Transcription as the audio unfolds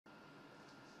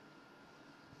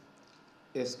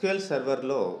SQL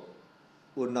సర్వర్లో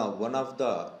ఉన్న one of the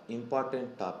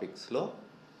important టాపిక్స్లో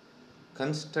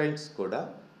constraints కూడా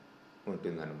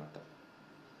ఉంటుందన్నమాట.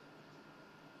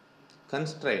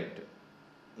 Constraint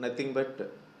nothing but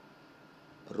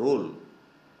rule,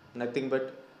 nothing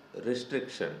but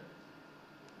restriction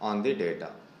on the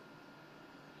data.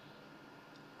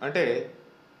 అంటే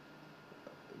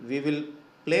we will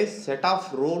place set of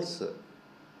rules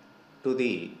to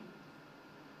the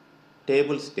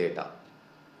tables data.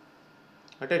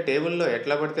 అంటే టేబుల్లో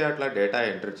ఎట్లా పడితే అట్లా డేటా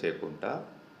ఎంటర్ చేయకుండా,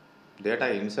 డేటా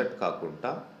ఇన్సర్ట్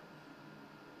కాకుండా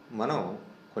మనం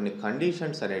కొన్ని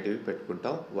కండిషన్స్ అనేటివి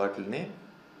పెట్టుకుంటాం.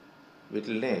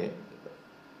 వీటిల్నే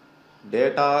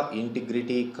డేటా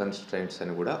ఇంటిగ్రిటీ కన్స్ట్రైంట్స్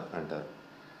అని కూడా అంటారు.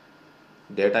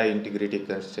 డేటా ఇంటిగ్రిటీ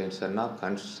కన్స్ట్రైంట్స్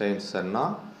అన్నా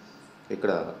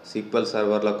ఇక్కడ SQL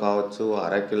సర్వర్లో కావచ్చు,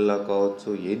 ఆరాకిల్లో కావచ్చు,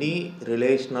 ఎనీ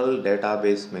రిలేషనల్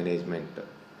డేటాబేస్ మేనేజ్మెంట్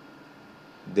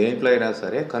దేంట్లో అయినా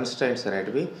సరే కన్స్ట్రైంట్స్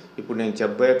అనేటివి ఇప్పుడు నేను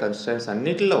చెప్పబోయే కన్స్ట్రైంట్స్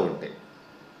అన్నిటిలో ఉంటాయి.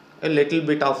 లిటిల్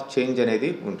బిట్ ఆఫ్ చేంజ్ అనేది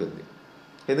ఉంటుంది.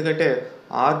 ఎందుకంటే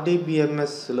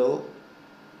ఆర్డిబిఎంఎస్లో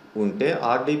ఉంటే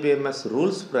ఆర్డిబిఎంఎస్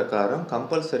రూల్స్ ప్రకారం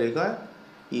కంపల్సరీగా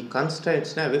ఈ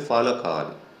కన్స్ట్రైంట్స్ని అవి ఫాలో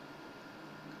కావాలి.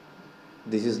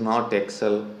 This is not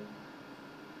XL,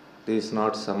 this is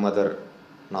not some other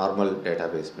normal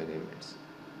database management.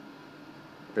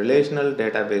 Relational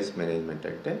database management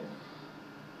అంటే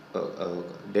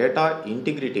డేటా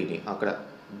ఇంటిగ్రిటీని, అక్కడ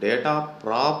డేటా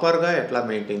ప్రాపర్గా ఎట్లా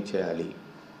మెయింటైన్ చేయాలి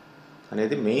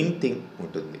అనేది మెయిన్ థింగ్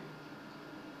ఉంటుంది.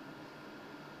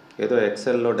 ఏదో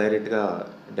ఎక్సెల్లో డైరెక్ట్గా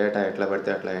డేటా ఎట్లా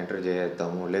పడితే అట్లా ఎంటర్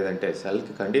చేద్దాము, లేదంటే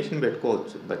సెల్కి కండిషన్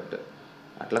పెట్టుకోవచ్చు, బట్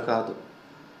అట్లా కాదు.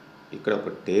 ఇక్కడ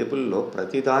ఒక టేబుల్లో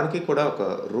ప్రతిదానికి కూడా ఒక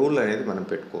రూల్ అనేది మనం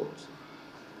పెట్టుకోవచ్చు.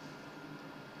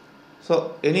 సో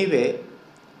ఎనీవే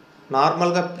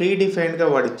నార్మల్గా ప్రీడిఫైన్డ్గా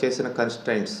వాడు ఇచ్చేసిన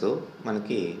కన్స్ట్రైంట్స్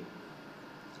మనకి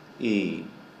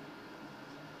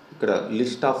ఇక్కడ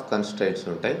లిస్ట్ ఆఫ్ కన్స్ట్రైంట్స్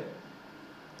ఉంటాయి.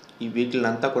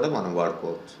 వీటినంతా కూడా మనం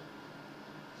వాడుకోవచ్చు.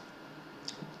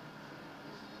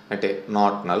 అంటే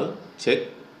not null, check,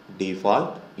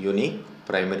 default, unique,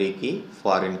 primary key,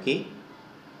 foreign key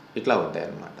ఇట్లా ఉంటాయి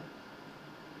అన్నమాట.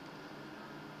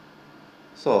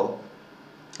 సో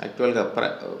యాక్చువల్గా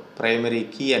ప్రైమరీ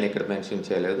కీ అని ఇక్కడ మెన్షన్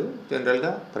చేయలేదు.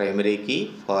 జనరల్గా primary key,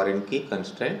 foreign key,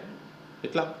 constraint,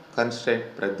 ఇట్లా కన్స్ట్రైంట్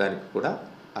ప్రతిదానికి కూడా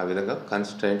ఆ విధంగా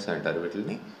కన్స్ట్రైంట్స్ అంటారు.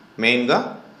 వీటిని మెయిన్గా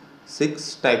 6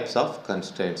 టైప్స్ ఆఫ్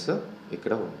కన్స్ట్రైంట్స్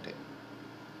ఇక్కడ ఉంటాయి.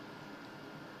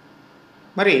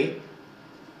 మరి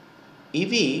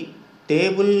ఇవి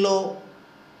టేబుల్లో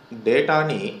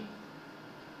డేటాని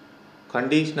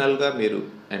కండిషనల్గా మీరు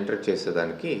ఎంటర్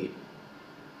చేసేదానికి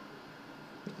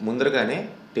ముందరగానే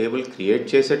టేబుల్ క్రియేట్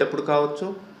చేసేటప్పుడు కావచ్చు,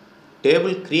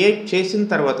 టేబుల్ క్రియేట్ చేసిన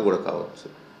తర్వాత కూడా కావచ్చు.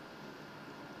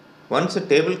 వన్స్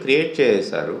టేబుల్ క్రియేట్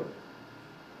చేశారు,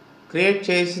 క్రియేట్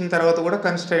చేసిన తర్వాత కూడా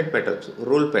కన్స్ట్రైంట్ పెట్టచ్చు,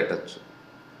 రూల్ పెట్టచ్చు.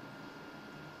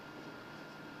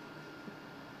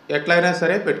 ఎట్లయినా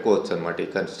సరే పెట్టుకోవచ్చు అన్నమాట ఈ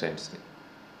కన్స్ట్రైంట్స్ని.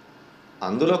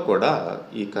 అందులో కూడా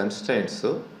ఈ కన్స్ట్రైంట్స్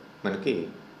మనకి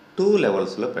 2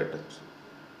 లెవెల్స్లో పెట్టచ్చు.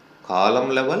 కాలం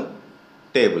లెవెల్,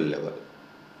 టేబుల్ లెవెల్.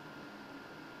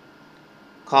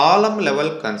 కాలం లెవెల్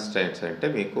కన్స్ట్రైంట్స్ అంటే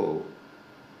మీకు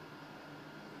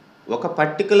ఒక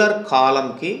పర్టికులర్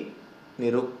కాలంకి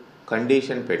మీరు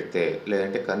కండిషన్ పెడితే,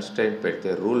 లేదంటే కన్స్ట్రైంట్ పెడితే,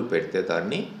 రూల్ పెడితే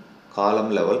దాన్ని కాలం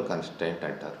లెవెల్ కన్స్ట్రైంట్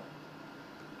అంటారు.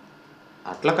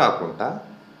 అట్లా కాకుండా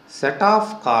సెట్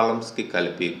ఆఫ్ కాలమ్స్కి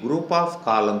కలిపి, గ్రూప్ ఆఫ్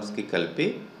కాలమ్స్కి కలిపి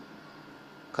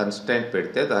కన్స్ట్రైంట్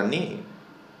పెడితే దాన్ని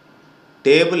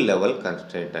టేబుల్ లెవెల్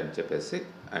కన్స్ట్రైంట్ అని చెప్పేసి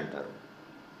అంటారు.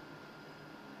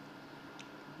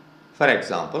 For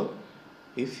example,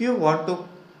 if you want to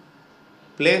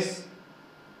place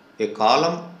a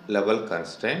column level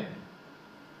constraint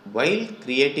while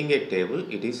creating a table,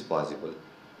 it is possible.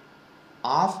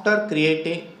 After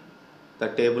creating the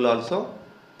table also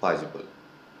possible.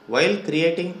 While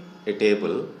creating a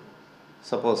table,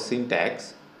 suppose syntax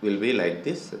will be like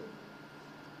this: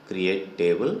 create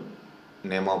table,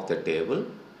 name of the table.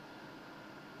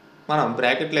 మనం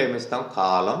బ్రాకెట్లో ఏమిస్తాం,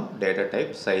 కాలం, data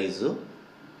type, size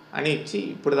అని ఇచ్చి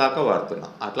ఇప్పుడు దాకా వాడుతున్నాం.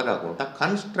 అట్లా కాకుండా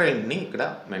కన్స్ట్రైంట్ని ఇక్కడ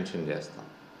మెన్షన్ చేస్తాం.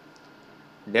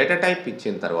 డేటా టైప్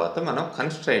ఇచ్చిన తర్వాత మనం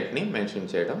కన్స్ట్రైంట్ని మెన్షన్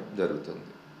చేయడం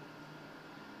జరుగుతుంది.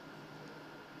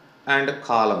 And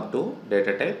column to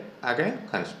data type, again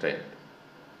constraint.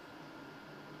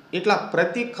 ఇట్లా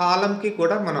ప్రతి కాలంకి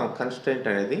కూడా మనం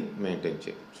కన్స్ట్రైంట్ అనేది మెయింటైన్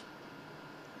చేయవచ్చు.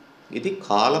 ఇది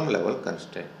కాలం level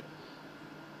constraint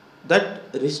that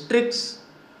restricts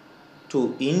to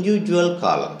individual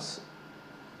columns.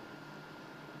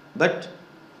 But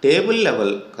table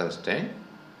level constraint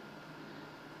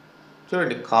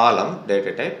చూడండి, కాలం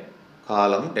డేటా టైప్,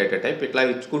 కాలం డేటా టైప్ ఇట్లా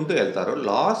ఇచ్చుకుంటూ వెళ్తారు.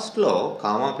 లాస్ట్లో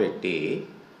కామా పెట్టి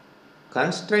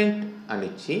కన్స్ట్రైంట్ అని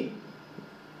ఇచ్చి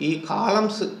ఈ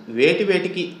కాలమ్స్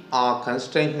వేటికి ఆ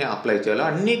కన్స్ట్రైంట్ని అప్లై చేయాలో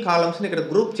అన్ని కాలమ్స్ని ఇక్కడ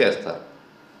గ్రూప్ చేస్తారు.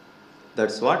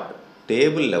 That's what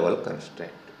table level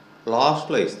constraint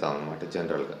లాస్ట్లో ఇస్తాం అన్నమాట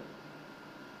జనరల్గా.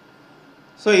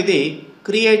 సో ఇది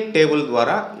క్రియేట్ టేబుల్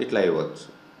ద్వారా ఇట్లా ఇవ్వచ్చు.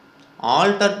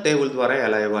 ఆల్టర్ టేబుల్ ద్వారా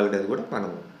ఎలా ఇవ్వాలనేది కూడా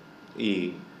మనం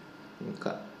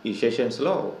ఈ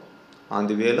సెషన్స్లో ఆన్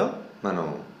ది వేలో మనం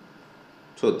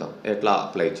చూద్దాం ఎట్లా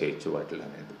అప్లై చేయొచ్చు వాటిలో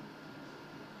అనేది.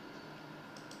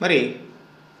 మరి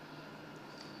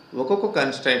ఒక్కొక్క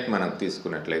కన్స్ట్రైంట్ మనం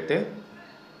తీసుకున్నట్లయితే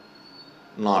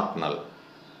నాట్ నల్.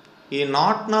 ఈ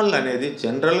నాట్ నల్ అనేది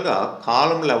జనరల్గా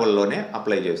కాలం లెవెల్లోనే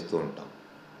అప్లై చేస్తూ ఉంటాం.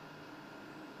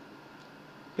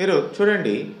 మీరు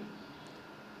చూడండి,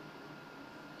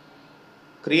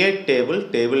 క్రియేట్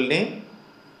టేబుల్ నేమ్,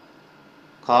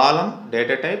 కాలం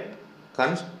డేటా టైప్,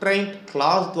 కన్స్ట్రైంట్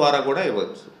క్లాస్ ద్వారా కూడా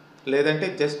ఇవ్వచ్చు, లేదంటే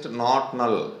జస్ట్ నాట్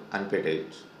నల్ అని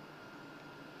పెట్టేయచ్చు.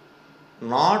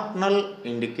 Not null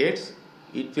indicates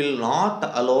it will not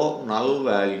allow null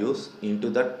values into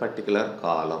that particular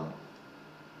కాలం.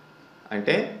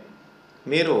 అంటే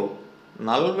మీరు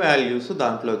నల్ వాల్యూస్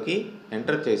దాంట్లోకి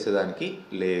ఎంటర్ చేసేదానికి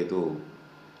లేదు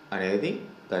అనేది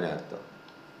దాని అర్థం.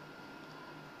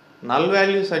 నల్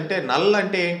వాల్యూస్ అంటే నల్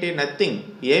అంటే ఏంటి? నథింగ్,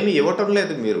 ఏమి ఇవ్వటం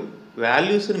లేదు, మీరు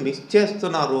వాల్యూస్ని మిస్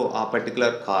చేస్తున్నారు ఆ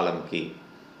పర్టికులర్ కాలంకి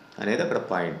అనేది అక్కడ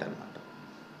పాయింట్ అన్నమాట.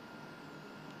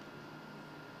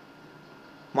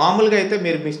 మామూలుగా అయితే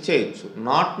మీరు మిస్ చేయొచ్చు.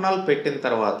 నాట్ నల్ పెట్టిన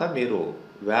తర్వాత మీరు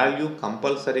వాల్యూ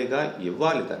కంపల్సరీగా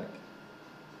ఇవ్వాలి దానికి.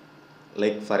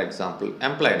 Like for example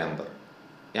employee number.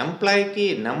 ఎంప్లాయీకి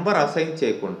number assign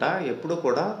చేయకుండా ఎప్పుడు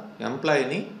కూడా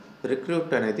ఎంప్లాయీని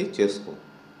రిక్రూట్ అనేది చేసుకో.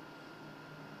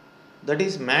 That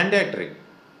is mandatory.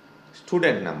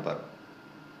 Student number,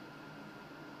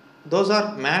 those are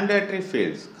mandatory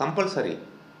fields, compulsory.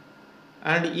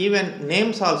 And even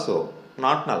names also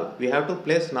not null, we have to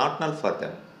place not null for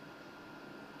them.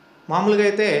 మామూలుగా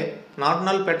అయితే not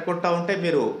null పెట్టుకుంటా ఉంటే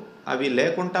మీరు అవి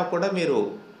లేకుండా కూడా మీరు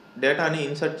డేటాని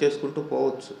ఇన్సర్ట్ చేసుకుంటూ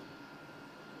పోవచ్చు.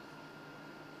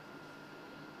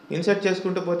 ఇన్సర్ట్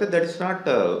చేసుకుంటూ పోతే that is not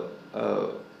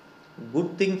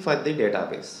good thing for the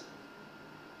database.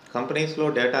 కంపెనీస్లో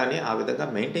డేటాని ఆ విధంగా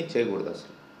మెయింటైన్ చేయకూడదు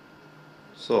అసలు.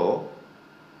 సో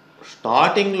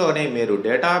స్టార్టింగ్లోనే మీరు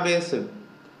డేటాబేస్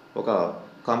ఒక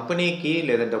కంపెనీకి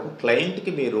లేదంటే ఒక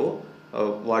క్లయింట్కి మీరు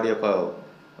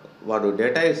వాడు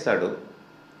డేటా ఇస్తాడు,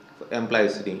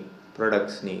 ఎంప్లాయీస్ని,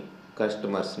 ప్రొడక్ట్స్ని,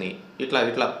 కస్టమర్స్ని,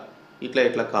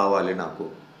 ఇట్లా కావాలి నాకు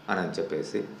అని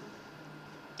చెప్పేసి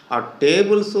ఆ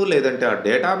టేబుల్స్ లేదంటే ఆ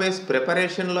డేటాబేస్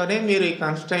ప్రిపరేషన్లోనే మీరు ఈ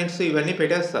కన్స్ట్రైంట్స్ ఇవన్నీ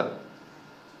పెట్టేస్తారు.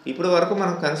 ఇప్పుడు వరకు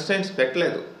మనం కన్స్ట్రైంట్స్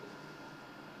పెట్టలేదు.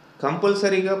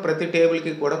 కంపల్సరీగా ప్రతి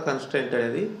టేబుల్కి కూడా కన్స్ట్రైంట్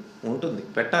అనేది ఉంటుంది,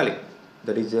 పెట్టాలి.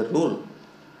 That is a rule.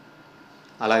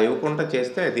 అలా ఇవ్వకుండా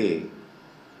చేస్తే అది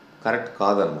కరెక్ట్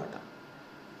కాదనమాట.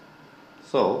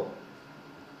 సో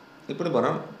ఇప్పుడు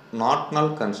మనం నాట్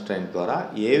నల్ కన్స్ట్రైంట్ ద్వారా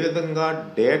ఏ విధంగా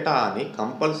డేటాని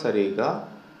కంపల్సరీగా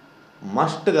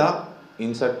మస్ట్గా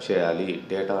ఇన్సర్ట్ చేయాలి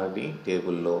డేటాని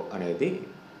టేబుల్లో అనేది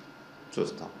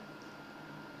చూస్తాం.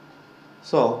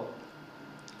 సో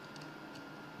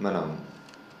మనం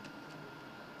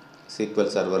SQL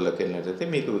సర్వర్లోకి వెళ్ళినట్లయితే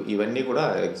మీకు ఇవన్నీ కూడా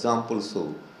ఎగ్జాంపుల్స్,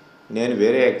 నేను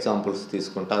వేరే ఎగ్జాంపుల్స్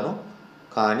తీసుకుంటాను,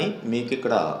 కానీ మీకు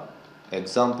ఇక్కడ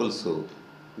ఎగ్జాంపుల్స్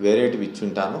వేరేటివి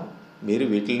ఇచ్చుంటాను. మీరు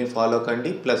వీటిని ఫాలో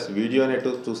కండి. ప్లస్ వీడియోని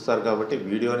చూస్తారు కాబట్టి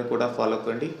వీడియోని కూడా ఫాలో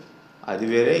కండి. అది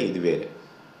వేరే, ఇది వేరే.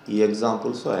 ఈ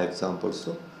ఎగ్జాంపుల్స్, ఆ ఎగ్జాంపుల్స్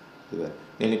ఇవే.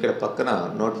 నేను ఇక్కడ పక్కన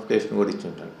నోటిఫికేషన్ కూడా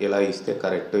ఇచ్చుంటాను. ఇలా ఇస్తే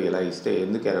కరెక్ట్, ఇలా ఇస్తే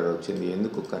ఎందుకు ఎర్రర్ వచ్చింది,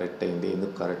 ఎందుకు కరెక్ట్ అయింది,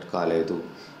 ఎందుకు కరెక్ట్ కాలేదు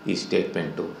ఈ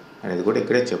స్టేట్మెంటు అనేది కూడా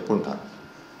ఇక్కడే చెప్పుంటాను.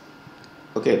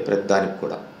 ఓకే, ప్రతి దానికి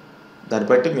కూడా దాన్ని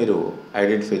బట్టి మీరు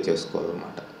ఐడెంటిఫై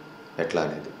చేసుకోవాలన్నమాట ఎట్లా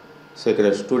అనేది. సో ఇక్కడ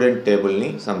స్టూడెంట్ టేబుల్ని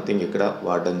సంథింగ్ ఇక్కడ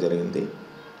వాడడం జరిగింది.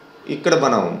 ఇక్కడ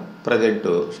మనం ప్రజెంట్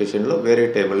సెషన్లో వేరే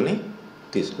టేబుల్ని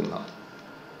తీసుకుందాం.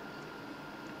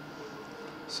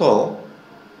 సో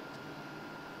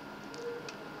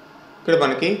ఇక్కడ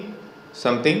మనకి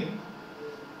సంథింగ్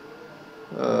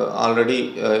ఆల్రెడీ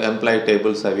ఎంప్లాయీ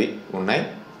టేబుల్స్ అవి ఉన్నాయి.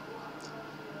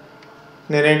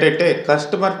 నేనేంటంటే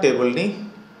కస్టమర్ టేబుల్ని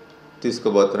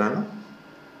తీసుకోబోతున్నాను.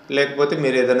 లేకపోతే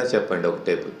మీరు ఏదైనా చెప్పండి ఒక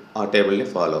టేబుల్, ఆ టేబుల్ని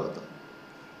ఫాలో అవుతాం.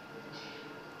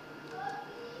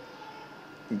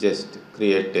 Just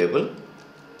create table.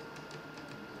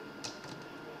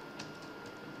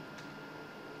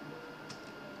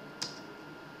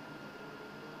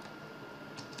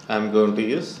 I'm going to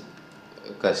use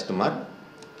customer,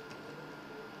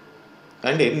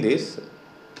 and in this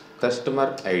customer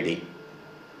ID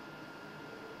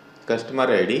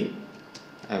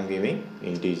I'm giving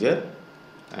integer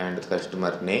and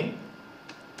customer name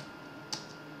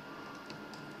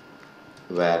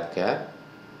varchar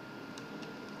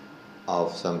of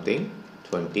something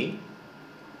 20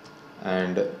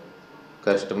 and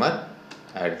customer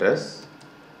address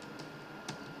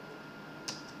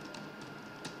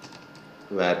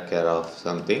varchar of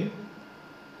something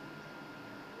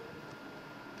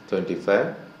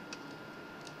 25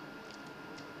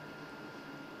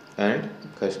 and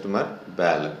customer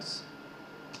balance.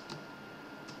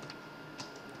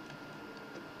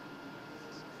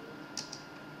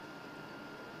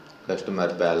 Customer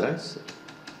balance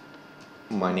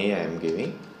money I am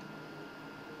giving.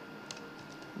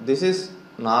 This is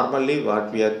normally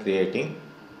what we are creating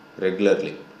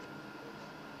regularly.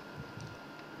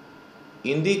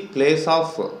 In the place of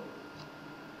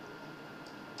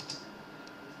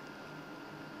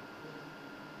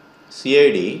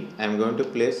CID, I am going to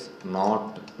place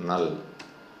not null,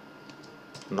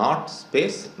 not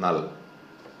space null.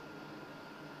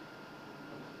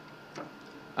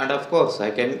 And of course,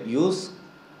 I can use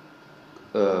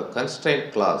constraint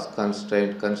clause,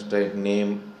 constraint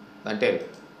name. అంటే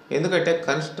ఎందుకంటే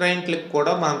కన్స్ట్రైంట్లకు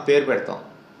కూడా మనం పేరు పెడతాం.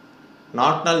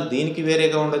 Not null దీనికి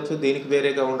వేరేగా ఉండొచ్చు, దీనికి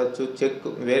వేరేగా ఉండొచ్చు. చెక్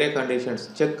వేరే కండిషన్స్,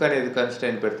 చెక్ అనేది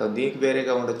కన్స్ట్రైంట్ పెడతాం, దీనికి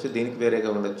వేరేగా ఉండొచ్చు, దీనికి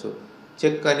వేరేగా ఉండొచ్చు.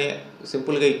 చెక్ అని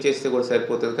సింపుల్గా ఇచ్చేస్తే కూడా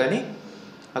సరిపోతుంది, కానీ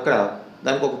అక్కడ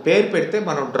దానికి ఒక పేరు పెడితే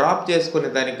మనం డ్రాప్ చేసుకునే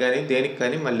దానికి కానీ దేనికి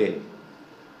కానీ మళ్ళీ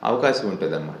అవకాశం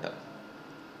ఉంటుంది అన్నమాట.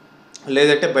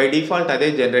 లేదంటే బై డిఫాల్ట్ అదే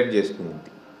జనరేట్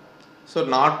చేసుకుంటుంది. సో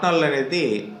నాట్ నల్ అనేది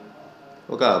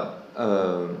ఒక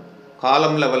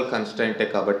కాలం లెవెల్ కన్స్ట్రైంటే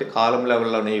కాబట్టి కాలం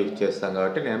లెవెల్లోనే యూజ్ చేస్తాం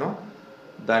కాబట్టి నేను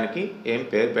దానికి ఏం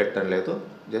పేరు పెట్టడం లేదు.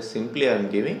 Just simply I'm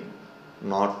giving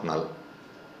not null.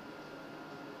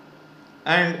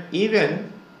 And even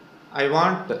I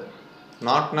want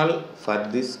not null for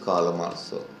this column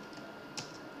also,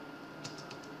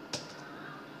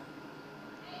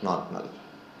 not null.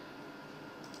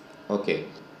 Okay,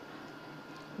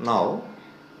 now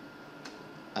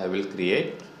I will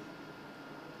create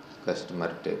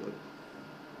customer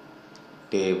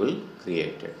table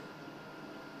created.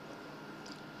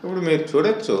 ఇప్పుడు మీరు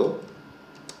చూడొచ్చు,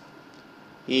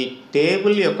 ఈ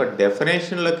టేబుల్ యొక్క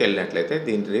డెఫినేషన్లోకి వెళ్ళినట్లయితే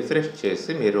దీన్ని రిఫ్రెష్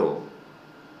చేసి మీరు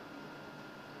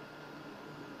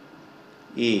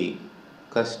ఈ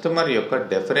కస్టమర్ యొక్క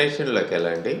డెఫినేషన్లోకి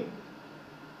వెళ్ళండి,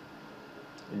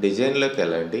 డిజైన్లోకి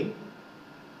వెళ్ళండి.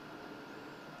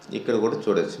 ఇక్కడ కూడా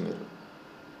చూడొచ్చు మీరు,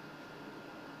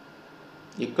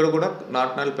 ఇక్కడ కూడా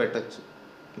నాట్ నల్ పెట్టచ్చు.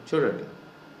 చూడండి,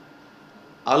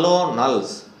 అలో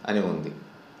నల్స్ అని ఉంది.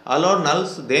 అలో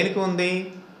నల్స్ దేనికి ఉంది?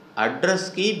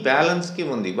 అడ్రస్కి బ్యాలెన్స్కి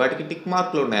ఉంది. వాటికి టిక్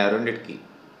మార్కులు ఉన్నాయి ఆ రెండింటికి.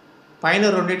 పైన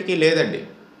రెండింటికి లేదండి.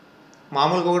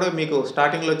 మామూలుగా కూడా మీకు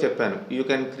స్టార్టింగ్లో చెప్పాను, you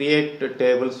can create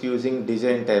tables using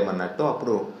design time అన్నట్టు.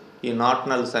 అప్పుడు ఈ నాట్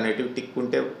నల్స్ అనేటివి టిక్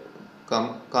ఉంటే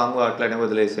కామ్గా అట్లనే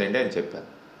వదిలేసేయండి అని చెప్పాను.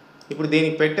 ఇప్పుడు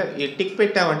దీనికి ఈ టిక్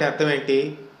పెట్టామంటే అర్థం ఏంటి?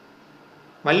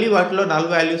 మళ్ళీ వాటిలో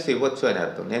నల్ వాల్యూస్ ఇవ్వచ్చు అని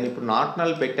అర్థం. నేను ఇప్పుడు నాట్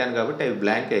నల్ పెట్టాను కాబట్టి అవి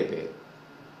బ్లాంక్ అయిపోయాయి.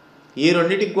 ఈ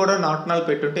రెండింటికి కూడా నాట్ నల్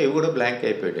పెట్టుంటే ఇవి కూడా బ్లాంక్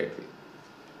అయిపోయేటట్టు.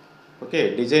 ఓకే,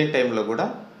 డిజైన్ టైంలో కూడా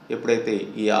ఎప్పుడైతే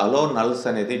ఈ అలో నల్స్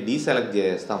అనేది డీసెలెక్ట్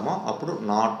చేస్తామో అప్పుడు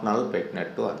నాట్ నల్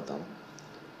పెట్టినట్టు అర్థం.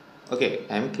 Okay,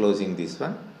 I'm closing this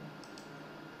one.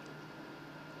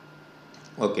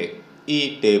 Okay, ఈ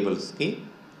టేబుల్స్కి,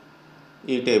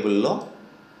 ఈ టేబుల్లో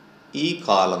ఈ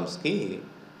కాలమ్స్కి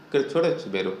ఇక్కడ చూడొచ్చు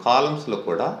మీరు, కాలమ్స్లో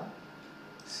కూడా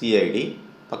సిఐడి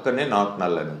పక్కనే నాట్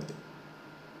నల్ అని ఉంది,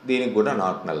 దీనికి కూడా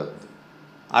నాట్ నల్ ఉంది.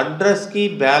 అడ్రస్కి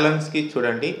బ్యాలెన్స్కి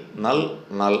చూడండి నల్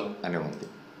నల్ అని ఉంది,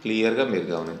 క్లియర్గా మీరు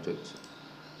గమనించవచ్చు.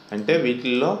 అంటే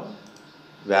వీటిల్లో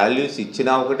వాల్యూస్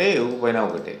ఇచ్చినా ఒకటే, ఇవ్వకపోయినా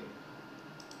ఒకటే.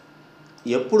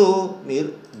 ఎప్పుడు మీరు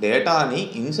డేటాని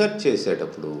ఇన్సర్ట్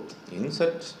చేసేటప్పుడు,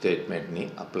 ఇన్సర్ట్ స్టేట్మెంట్ని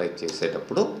అప్లై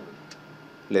చేసేటప్పుడు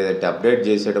లేదంటే అప్డేట్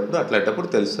చేసేటప్పుడు అట్లాంటప్పుడు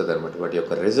తెలుస్తుంది అనమాట వాటి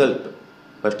యొక్క రిజల్ట్.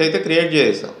 ఫస్ట్ అయితే క్రియేట్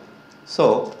చేసాం. So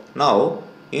now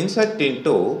insert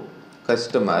into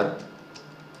customer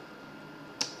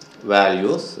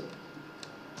values.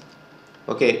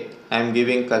 Okay, I am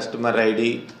giving customer ID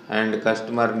and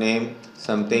customer name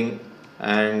something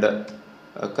and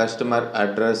customer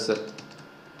address,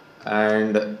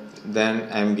 and then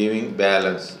I am giving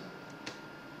balance.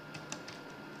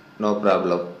 No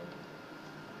problem,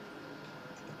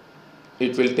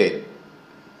 it will take.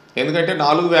 ఎందుకంటే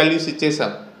 4 values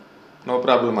ఇచ్చేసాం, no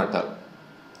problem at all.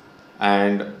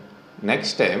 And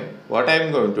next time what I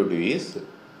am going to do is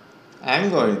I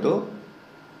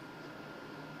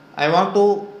want to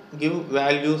give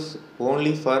values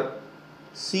only for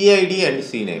CID and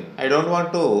CNAME. I don't want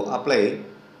to apply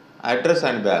address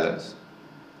and balance.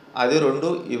 అది రెండు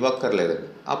ఇవ్వక్కర్లేదండి.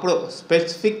 అప్పుడు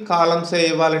specific కాలమ్సే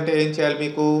ఇవ్వాలంటే ఏం చేయాలి?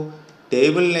 మీకు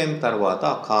table name తర్వాత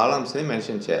ఆ కాలమ్స్ని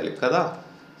mention చేయాలి కదా.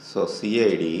 So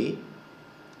CID,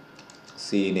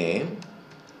 CNAME.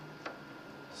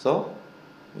 So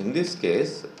in this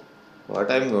case what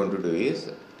I am going to do is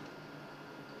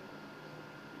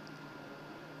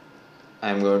I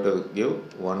am going to give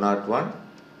 101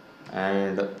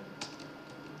 and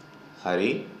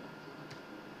Hari,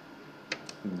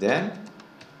 then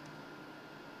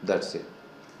that's it.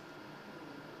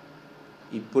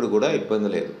 ఇప్పుడు కూడా ఇబ్బంది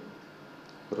లేదు,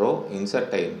 రో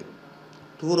ఇన్సర్ట్ అయింది,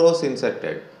 2 rows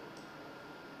inserted,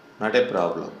 not a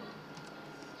problem.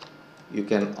 You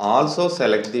can also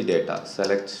select the data,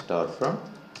 select star from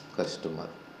customer.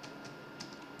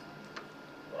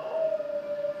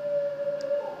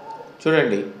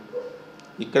 చూడండి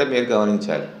ఇక్కడ మీరు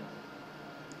గమనించాలి,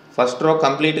 ఫస్ట్ రో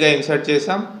కంప్లీట్గా ఇన్సర్ట్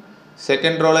చేసాం,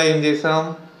 సెకండ్ రోలో ఏం చేసాం,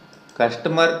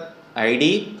 కస్టమర్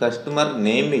ఐడి కస్టమర్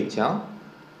నేమ్ ఇచ్చాం,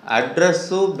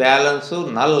 అడ్రస్సు బ్యాలెన్సు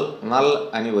నల్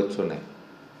అని వచ్చి ఉన్నాయి.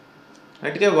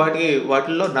 అంటే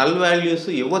వాటిల్లో నల్ వాల్యూస్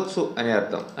ఇవ్వచ్చు అని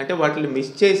అర్థం, అంటే వాటిని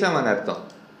మిస్ చేసామని అర్థం.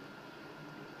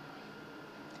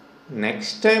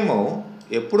 నెక్స్ట్ టైము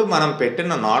ఎప్పుడు మనం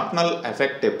పెట్టిన నాట్ నల్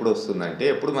ఎఫెక్ట్ ఎప్పుడు వస్తుందంటే,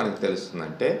 ఎప్పుడు మనకు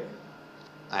తెలుస్తుందంటే,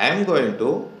 I'm going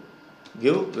to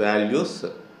give values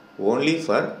only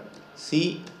for C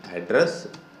address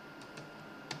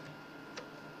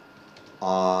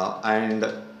and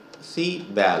C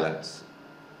balance.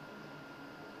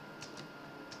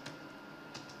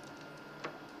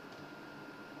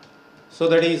 So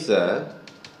that is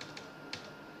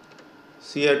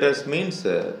C address means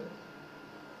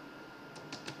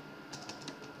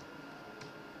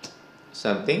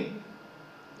something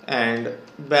and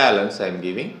balance I am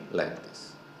giving like this.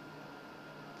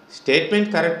 Statement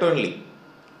correct only,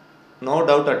 no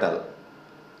doubt at all.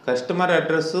 Customer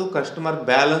address, customer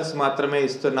balance మాత్రమే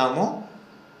ఇస్తున్నాము.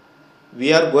 We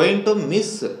are going to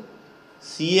miss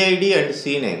CID and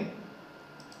CNAME.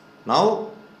 Now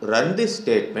run this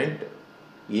statement.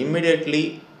 Immediately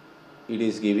it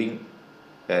is giving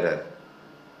error.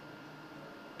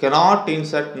 Cannot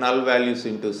insert null values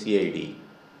into CID.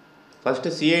 First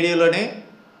CID లోనే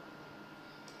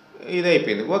ఇది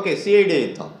అయిపోయింది. Okay CID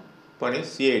ఇద్దాం, పని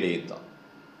CID ఇద్దాం.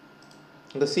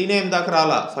 ఇంకా CNAME దాకా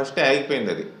రాలా, ఫస్ట్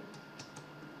ఆగిపోయింది అది.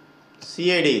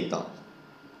 CID ఇద్దాం,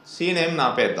 CNAME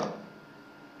నాపేద్దాం.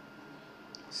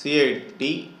 CID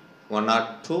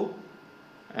 102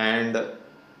 అండ్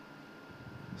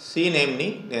CNAME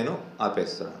నేను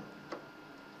ఆపేస్తున్నాను.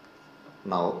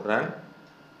 Now run.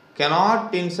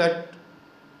 Cannot insert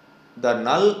the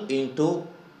null into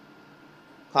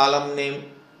column name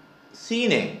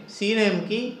CNAME.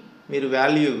 CNAMEకి మీరు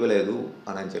వాల్యూ ఇవ్వలేదు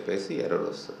అని చెప్పేసి ఎర్రర్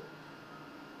వస్తుంది.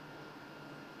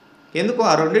 ఎందుకు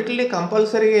ఆ రెండింటిని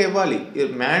కంపల్సరీగా ఇవ్వాలి,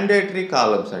 మ్యాండేటరీ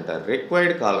కాలమ్స్ అంటారు,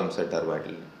 రిక్వైర్డ్ కాలమ్స్ అంటారు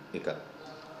వాటిని. ఇక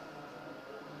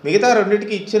మిగతా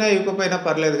రెండింటికి ఇచ్చినా ఇవ్వకపోయినా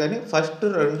పర్లేదు, కానీ ఫస్ట్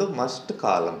 2 మస్ట్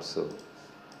కాలమ్స్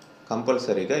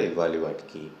కంపల్సరీగా ఇవ్వాలి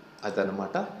వాటికి.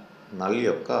 అదనమాట నల్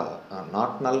యొక్క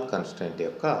నాట్ నల్ కన్స్ట్రెంట్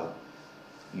యొక్క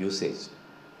యూసేజ్.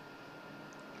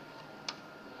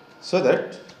 సో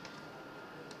దట్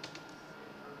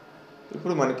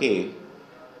ఇప్పుడు మనకి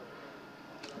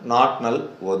నాట్ నల్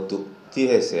వద్దు,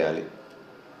 తీసేసేయాలి.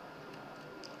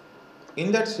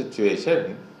 In that situation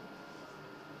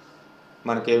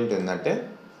మనకేమిటిందంటే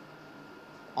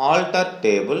alter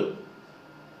table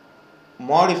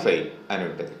modify అని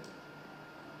ఉంటుంది.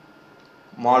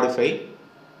 మోడిఫై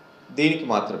దీనికి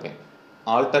మాత్రమే,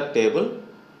 ఆల్టర్ టేబుల్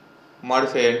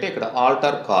మోడిఫై అంటే ఇక్కడ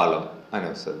ఆల్టర్ కాలం అని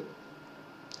వస్తుంది.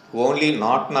 ఓన్లీ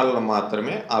నాట్ నల్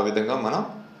మాత్రమే ఆ విధంగా మనం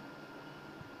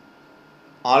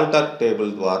ఆల్టర్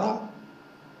టేబుల్ ద్వారా,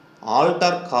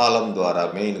 ఆల్టర్ కాలం ద్వారా,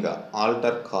 మెయిన్గా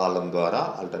ఆల్టర్ కాలం ద్వారా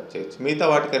ఆల్టర్ చేయొచ్చు. మిగతా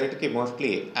వాటికన్నిటికీ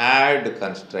మోస్ట్లీ యాడ్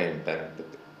కన్స్ట్రైంట్ అని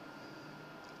ఉంటుంది.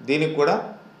 దీనికి కూడా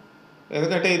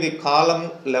ఎందుకంటే ఇది కాలం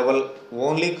లెవెల్,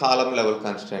 ఓన్లీ కాలం లెవెల్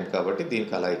కన్స్ట్రైంట్ కాబట్టి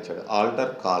దీనికి అలా ఇచ్చాడు.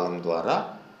 ఆల్టర్ కాలం ద్వారా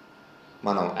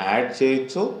మనం యాడ్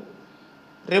చేయొచ్చు,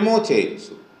 రిమూవ్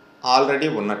చేయొచ్చు ఆల్రెడీ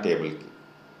ఉన్న టేబుల్కి.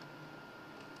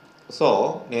 సో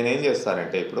నేనేం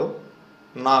చేస్తానంటే, ఇప్పుడు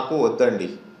నాకు వద్దండి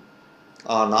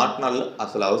ఆ నాట్ నల్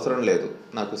అసలు అవసరం లేదు,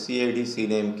 నాకు CID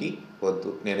CNAMEకి వద్దు,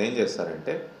 నేనేం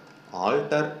చేస్తానంటే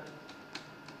alter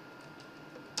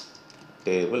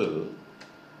table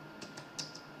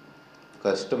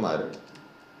customer,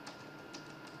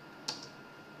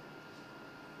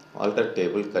 alter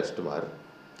table customer,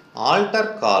 alter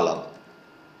కాలం.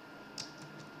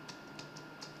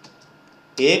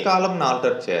 ఏ కాలంని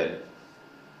ఆల్టర్ చేయాలి?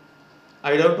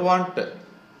 I don't want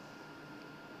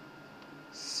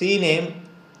CNAME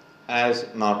as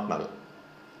not null.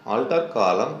 Alter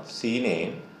column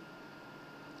CNAME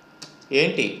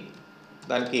ఏంటి,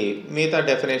 దానికి మిగతా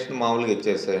డెఫినేషన్ మామూలుగా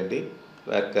ఇచ్చేసేయండి.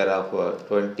 varchar of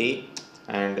 20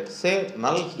 and say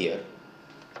null here.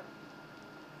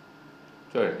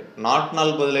 చూడండి, నాట్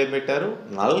నల్ బదులు ఏం పెట్టారు,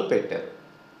 నల్ పెట్టారు.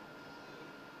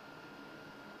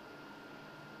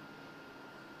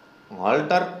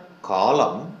 ఆల్టర్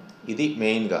కాలం ఇది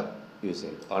మెయిన్గా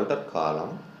యూసేజ్. ఆల్టర్ కాలం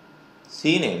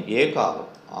సీనేమ్, ఏ కాలం,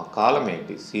 ఆ కాలం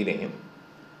ఏంటి సీనేమ్,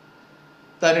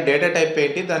 దాని డేటా టైప్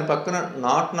ఏంటి, దాని పక్కన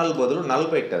నాట్ నల్ బదులు నల్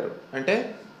పెట్టారు. అంటే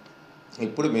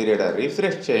ఇప్పుడు మీరు ఇక్కడ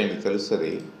రిఫ్రెష్ చేయండి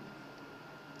తెలుస్తుంది.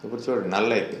 ఇప్పుడు చూడండి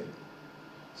నల్ అయిపోయింది.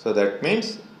 So that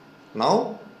means now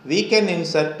we can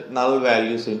insert null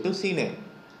values into CNAME.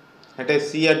 అంటే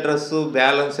సి అడ్రస్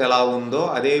బ్యాలెన్స్ ఎలా ఉందో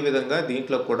అదేవిధంగా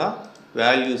దీంట్లో కూడా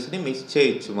వాల్యూస్ని మిస్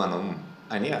చేయొచ్చు మనం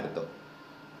అని అర్థం.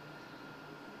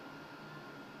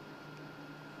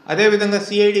 అదేవిధంగా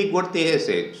సిఐడి కూడా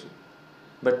తీసేసేయచ్చు.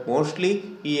 బట్ మోస్ట్లీ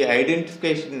ఈ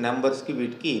ఐడెంటిఫికేషన్ నెంబర్స్కి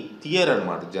వీటికి తీయరు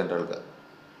అనమాట, జనరల్గా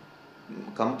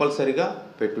కంపల్సరీగా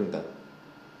పెట్టుంటారు.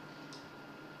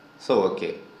 సో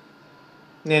ఓకే,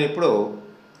 నేను ఇప్పుడు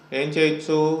ఏం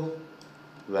చేయొచ్చు,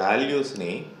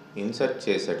 వాల్యూస్ని ఇన్సర్ట్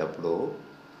చేసేటప్పుడు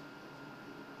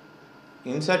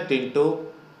insert into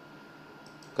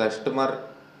customer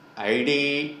ID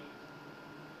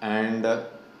and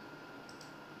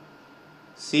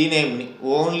సీనేమ్ని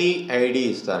only ID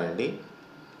ఇస్తానండి,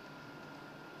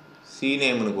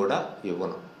 సీనేమ్ని కూడా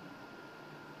ఇవ్వను.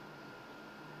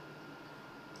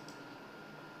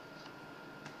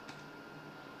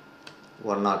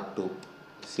 వన్ నాట్ టూ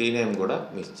సీనేమ్ కూడా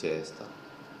మిస్ చేస్తాం.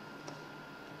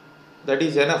 That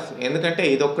is enough. ఎందుకంటే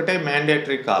ఇదొక్కటే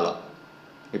మ్యాండేటరీ కాలం.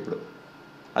 ఇప్పుడు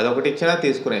అదొకటి ఇచ్చినా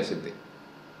తీసుకునేసింది.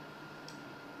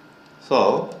 So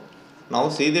now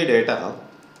see the data.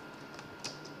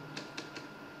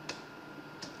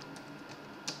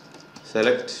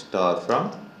 Select star from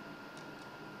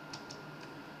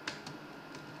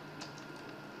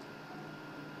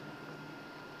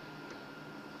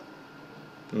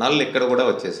null. ఇక్కడ కూడా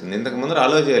వచ్చేసింది. ఇంతకు ముందు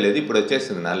అలో చేయలేదు, ఇప్పుడు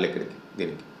వచ్చేసింది నల్ ఇక్కడికి.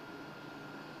 దీనికి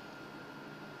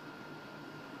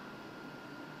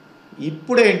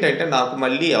ఇప్పుడు ఏంటంటే నాకు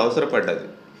మళ్ళీ అవసరపడ్డది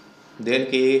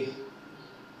దేనికి,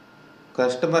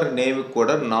 కస్టమర్ నేమ్కి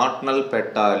కూడా నాట్ నల్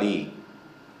పెట్టాలి,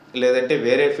 లేదంటే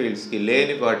వేరే ఫీల్డ్స్కి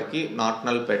లేని వాటికి నాట్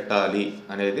నల్ పెట్టాలి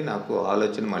అనేది నాకు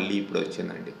ఆలోచన మళ్ళీ ఇప్పుడు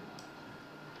వచ్చిందండి.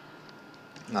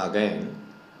 Again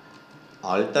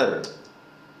alter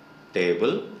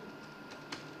table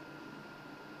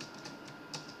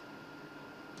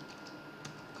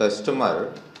customer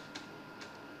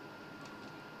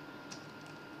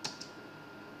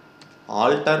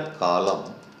alter కాలం.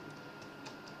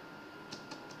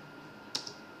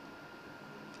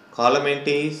 కాలం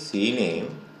ఏంటి, CNAME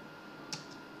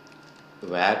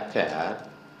varchar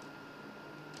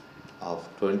of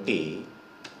 20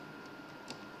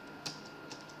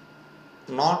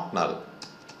 not null.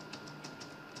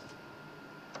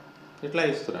 ఇట్లా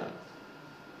ఇస్తున్నాను.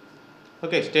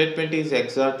 Okay, statement is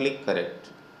exactly correct,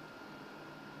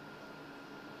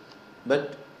 but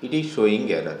it is showing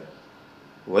error.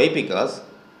 Why? Because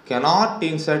cannot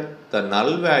insert the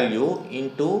null value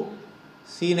into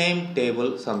cname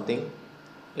table something.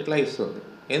 ఇట్లా ఇస్తుంది.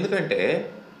 ఎందుకంటే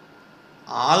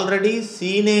already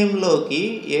సీనేమ్లోకి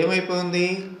ఏమైపోయింది,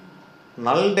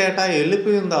 null data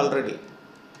వెళ్ళిపోయింది already.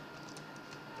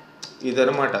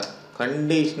 ఇదనమాట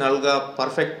కండిషనల్గా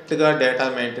పర్ఫెక్ట్గా డేటా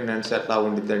మెయింటెనెన్స్ ఎట్లా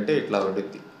ఉండిద్దంటే ఇట్లా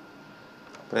ఉండిద్ది.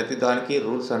 ప్రతిదానికి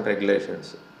rules and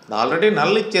regulations. Already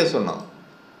null ఇచ్చేస్తున్నాం.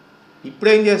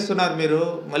 ఇప్పుడేం చేస్తున్నారు మీరు,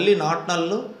 మళ్ళీ నాట్ నల్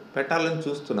పెట్టాలని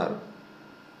చూస్తున్నారు.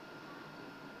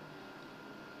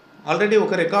 ఆల్రెడీ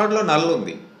ఒక రికార్డులో నల్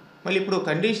ఉంది, మళ్ళీ ఇప్పుడు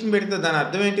కండిషన్ పెడితే దాని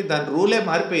అర్థం ఏంటి, దాని రూలే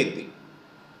మారిపోయింది.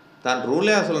 దాని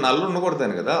రూలే అసలు నల్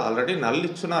ఉండకూడదని కదా, ఆల్రెడీ నల్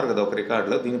ఇచ్చున్నారు కదా ఒక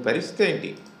రికార్డులో. దీని పరిస్థితి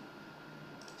ఏంటి?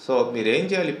 సో మీరేం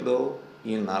చేయాలి, ఇప్పుడు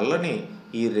ఈ నల్లని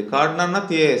ఈ రికార్డునన్నా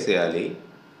తీసేయాలి,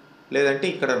 లేదంటే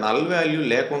ఇక్కడ నల్ వాల్యూ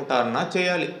లేకుండా అన్నా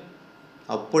చేయాలి.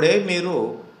 అప్పుడే మీరు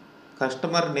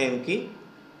కస్టమర్ నేమ్కి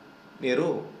మీరు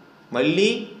మళ్ళీ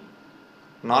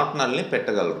not నల్ని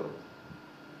పెట్టగలరు.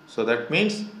 So that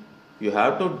means you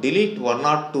have to delete one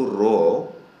or two row,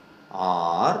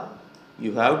 or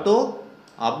you have to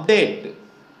update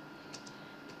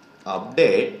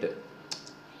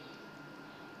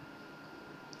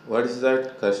what is that,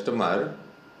 customer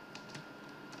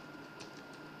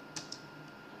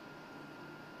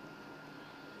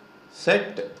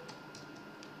set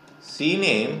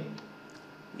cname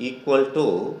equal to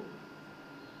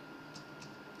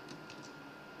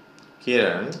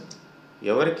Kiran,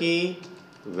 ఎవరికి,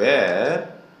 where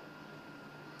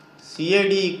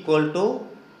CID equal to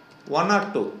 1 or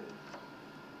 2.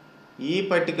 ఈ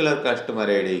particular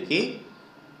customer ఐడికి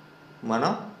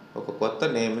మనం ఒక కొత్త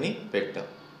నేమ్ని పెట్టాం.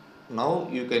 Now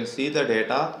you can see the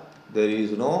data there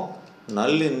is no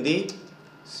null in the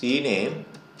CNAME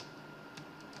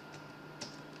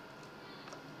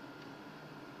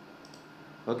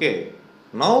okay.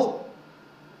 Now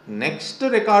next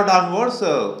record onwards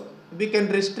we can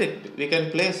restrict, we can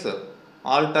place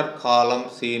alter column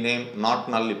CNAME not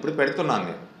null. ఇప్పుడు పెడుతున్నాను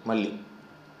నేను మళ్ళీ,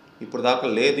 ఇప్పుడు దాకా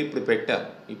లేదు, ఇప్పుడు పెట్టాను,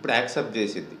 ఇప్పుడు యాక్సెప్ట్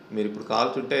చేసింది. మీరు ఇప్పుడు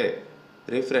కాల్చుంటే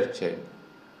రిఫ్రెష్ చేయండి,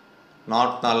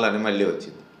 నాట్ నల్ అని మళ్ళీ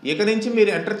వచ్చింది. ఇక నుంచి మీరు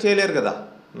ఎంటర్ చేయలేరు కదా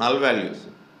నల్ వాల్యూస్.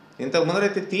 ఇంతకు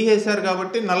ముందరైతే తీసేశారు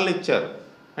కాబట్టి నల్ ఇచ్చారు,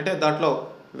 అంటే దాంట్లో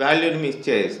వాల్యూని మిస్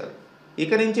చేసేశారు.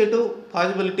 ఇక నుంచి ఎటు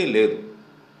పాసిబిలిటీ లేదు.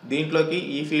 దీంట్లోకి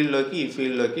ఈ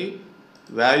ఫీల్డ్లోకి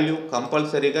వాల్యూ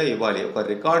కంపల్సరీగా ఇవ్వాలి. ఒక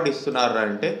రికార్డ్ ఇస్తున్నారు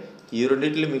అంటే ఈ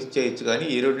రెండింటిని మిస్ చేయొచ్చు, కానీ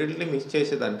ఈ రెండింటిని మిస్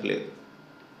చేసేదానికి లేదు.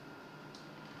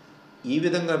 ఈ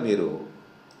విధంగా మీరు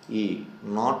ఈ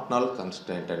నాట్ నల్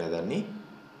కన్స్ట్రెయింట్ అనేదాన్ని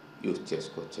యూజ్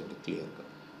చేసుకోవచ్చండి క్లియర్గా.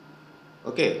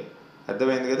 ఓకే,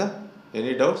 అర్థమైంది కదా?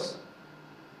 Any doubts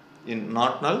in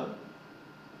not null?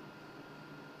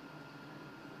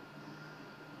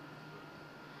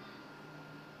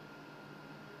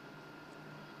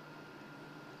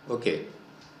 Okay,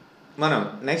 మనం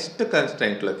నెక్స్ట్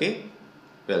కన్స్ట్రెయింట్లోకి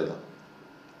వెళ్దాం.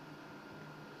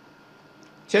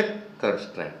 Check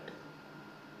constraint.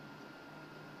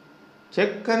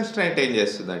 చెక్ కన్స్ట్రెయింట్ ఏం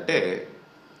చేస్తుందంటే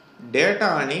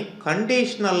డేటాని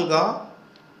కండిషనల్గా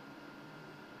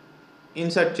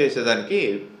ఇన్సర్ట్ చేసేదానికి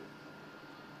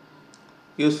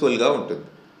యూస్ఫుల్గా ఉంటుంది.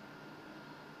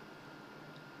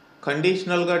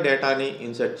 కండిషనల్గా డేటాని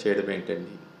ఇన్సర్ట్ చేయడం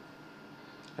ఏంటండి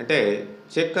అంటే,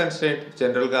 చెక్ కన్స్ట్రెయింట్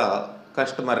జనరల్గా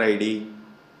కస్టమర్ ఐడి,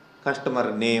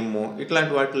 కస్టమర్ నేము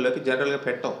ఇట్లాంటి వాటిల్లోకి జనరల్గా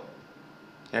పెట్టాం.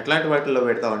 ఎట్లాంటి వాటిల్లో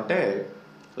పెడతామంటే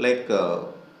లైక్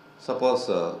సపోజ్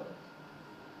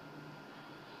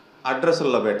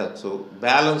అడ్రస్ల్లో పెట్టచ్చు,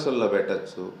 బ్యాలెన్సుల్లో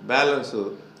పెట్టచ్చు. బ్యాలెన్స్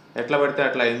ఎట్లా పడితే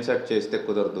అట్లా ఇన్సర్ట్ చేస్తే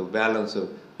కుదరదు. బ్యాలెన్స్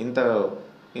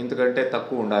ఇంతకంటే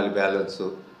తక్కువ ఉండాలి బ్యాలెన్స్,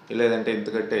 లేదంటే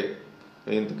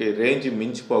ఇంతకి రేంజ్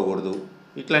మించిపోకూడదు.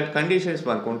 ఇట్లాంటి కండిషన్స్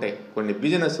మనకు ఉంటాయి, కొన్ని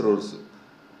బిజినెస్ రూల్స్.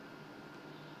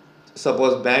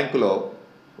 సపోజ్ బ్యాంకులో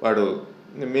వాడు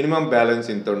మినిమం బ్యాలెన్స్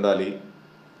ఇంత ఉండాలి,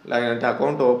 లేదంటే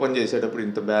అకౌంట్ ఓపెన్ చేసేటప్పుడు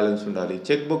ఇంత బ్యాలెన్స్ ఉండాలి,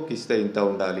 చెక్ బుక్ ఇస్తే ఇంత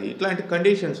ఉండాలి, ఇట్లాంటి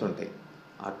కండిషన్స్ ఉంటాయి.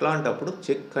 అట్లాంటప్పుడు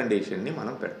చెక్ కండిషన్ని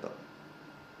మనం పెడతాం.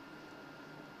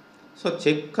 సో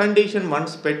చెక్ కండిషన్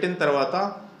వన్స్ పెట్టిన తర్వాత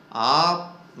ఆ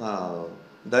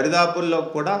దరిదాపుల్లో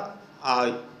కూడా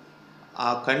ఆ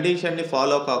కండిషన్ని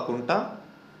ఫాలో కాకుండా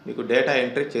మీకు డేటా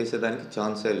ఎంట్రీ చేసేదానికి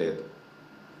ఛాన్సే లేదు.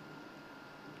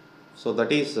 So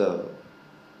that is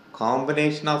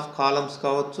combination of columns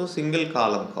కావచ్చు, సింగిల్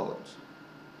కాలం కావచ్చు,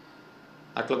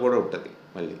 అట్లా కూడా ఉంటుంది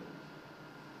మళ్ళీ.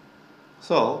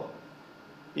 సో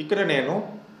ఇక్కడ నేను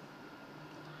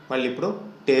మళ్ళీ ఇప్పుడు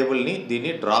టేబుల్ని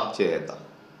దీన్ని డ్రాప్ చేద్దాం.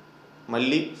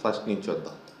 మళ్ళీ ఫస్ట్ నుంచి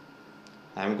వద్దాం.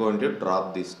 I'm going to drop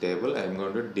this table, I'm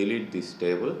going to delete this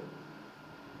table.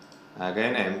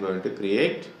 Again I'm going to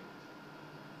create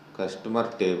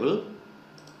customer table.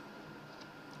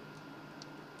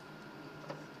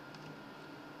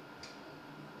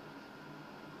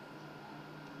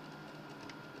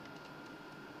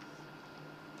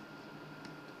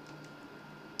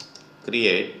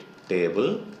 Create table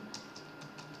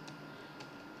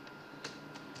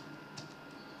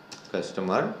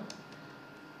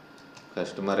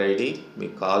customer ID.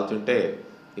 మీకు కావాల్సింటే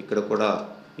ఇక్కడ కూడా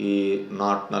ఈ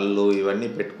నాట్ నల్లు ఇవన్నీ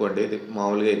పెట్టుకోండి, ఇది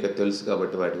మామూలుగా ఇక తెలుసు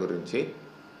కాబట్టి వాటి గురించి.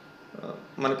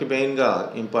 మనకి మెయిన్గా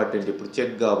ఇంపార్టెంట్ ఇప్పుడు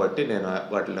చెక్ కాబట్టి నేను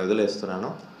వాటిని వదిలేస్తున్నాను.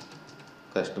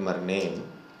 Customer name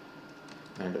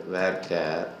and wear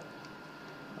క్యార్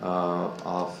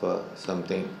of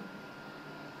something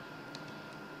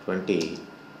 20.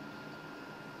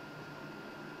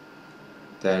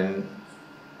 Then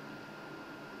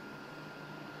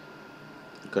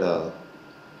ఇక్కడ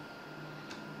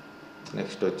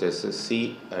నెక్స్ట్ వచ్చేసి C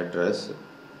address,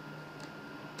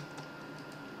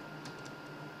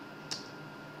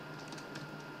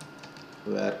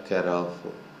 wear care of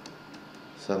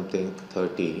something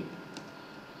 30,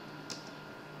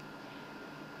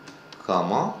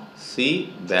 comma C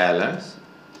balance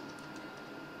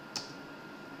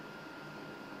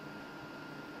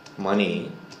money.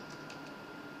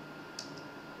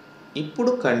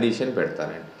 ఇప్పుడు కండిషన్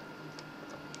పెడతానండి.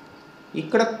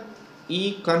 ఇక్కడ ఈ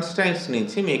కన్స్ట్రైంట్స్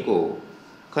నుంచి మీకు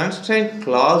కన్స్ట్రైంట్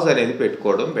క్లాజ్ అనేది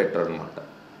పెట్టుకోవడం బెటర్ అనమాట.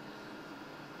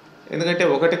 ఎందుకంటే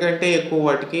ఒకటి కంటే ఎక్కువ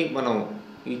వాటికి మనం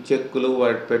ఈ చెక్కులు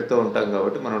వాటి పెడుతూ ఉంటాం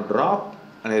కాబట్టి మనం డ్రాప్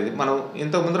అనేది మనం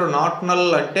ఇంతకుముందు నాట్ నల్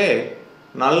అంటే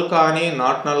నల్ కానీ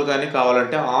నాట్ నల్ కానీ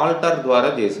కావాలంటే ఆల్టర్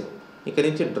ద్వారా చేసాం. ఇక్కడ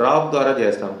నుంచి డ్రాప్ ద్వారా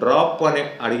చేస్తాం. డ్రాప్ అని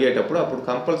అడిగేటప్పుడు అప్పుడు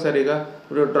కంపల్సరీగా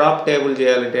ఇప్పుడు డ్రాప్ టేబుల్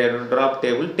చేయాలంటే డ్రాప్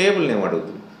టేబుల్ నేమ్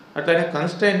అడుగుతుంది. అట్లనే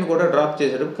కన్స్ట్రైంట్ని కూడా డ్రాప్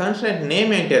చేసేటప్పుడు కన్స్ట్రైంట్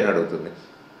నేమ్ ఏంటి అని అడుగుతుంది.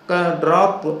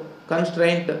 డ్రాప్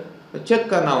కన్స్ట్రైంట్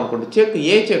చెక్ అన్నాం అనుకోండి, చెక్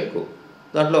ఏ చెక్,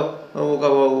 దాంట్లో ఒక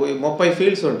 30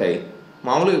 ఫీల్డ్స్ ఉంటాయి.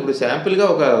 మామూలుగా ఇప్పుడు శాంపిల్గా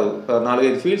ఒక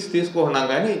 4-5 ఫీల్డ్స్ తీసుకున్నాం,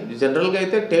 కానీ జనరల్గా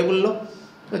అయితే టేబుల్లో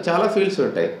చాలా ఫీల్డ్స్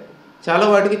ఉంటాయి. చాలా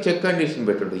వాటికి చెక్ కండిషన్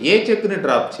పెట్టుంటుంది. ఏ చెక్ని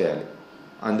డ్రాప్ చేయాలి,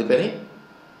 అందుకని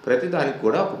ప్రతి దానికి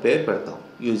కూడా ఒక పేరు పెడతాం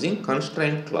యూజింగ్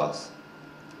కన్స్ట్రైంట్ క్లాస్.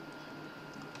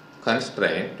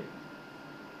 కన్స్ట్రైంట్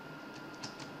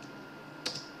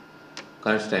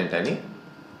అని,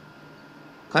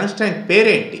 కన్స్ట్రైంట్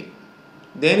పేరేంటి,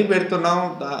 దేనికి పెడుతున్నాం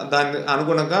దాన్ని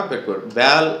అనుగుణంగా పెట్టుకోండి.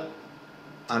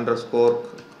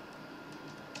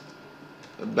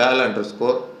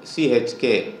 BAL_CHK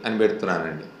అని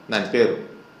పెడుతున్నానండి. దాని పేరు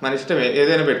మన ఇష్టం,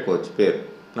 ఏదైనా పెట్టుకోవచ్చు పేరు,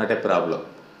 నాట్ ఏ ప్రాబ్లం.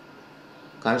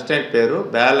 కన్స్ట్రైంట్ పేరు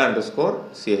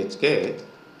BAL_CHK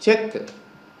చెక్.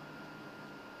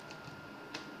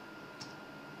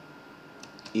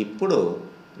 ఇప్పుడు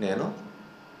నేను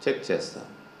చెక్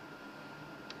చేస్తాను.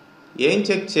 ఏం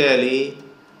చెక్ చేయాలి?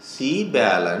 సి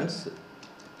బ్యాలెన్స్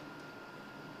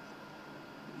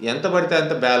ఎంత పడితే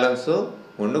అంత బ్యాలెన్స్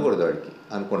ఉండకూడదు వాడికి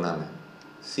అనుకున్నాను.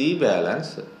 సి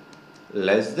బ్యాలెన్స్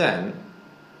లెస్ దాన్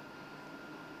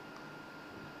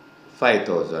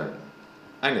 5000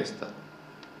 అని ఇస్తాను,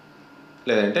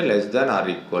 లేదంటే less than or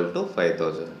equal to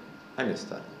 5000 అని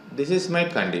ఇస్తాను. This is my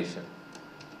condition.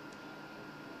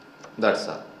 That's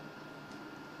all.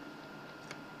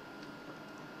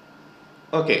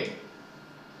 Okay,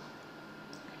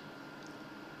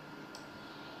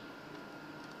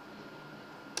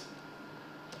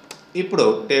 ఇప్పుడు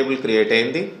టేబుల్ క్రియేట్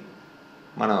అయింది.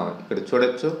 మనం ఇక్కడ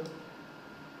చూడొచ్చు,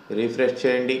 రీఫ్రెష్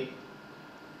చేయండి.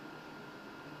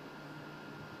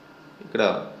 ఇక్కడ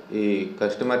ఈ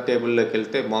కస్టమర్ టేబుల్లోకి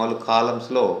వెళ్తే మామూలు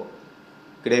కాలమ్స్లో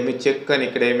ఇక్కడేమి చెక్ అని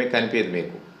ఇక్కడేమీ కనిపించదు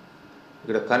మీకు.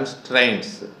 ఇక్కడ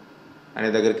కన్స్ట్రైంట్స్ అనే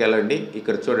దగ్గరికి వెళ్ళండి.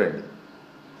 ఇక్కడ చూడండి,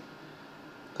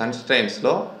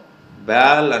 కన్స్ట్రైంట్స్లో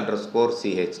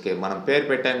BAL_CHK మనం పేరు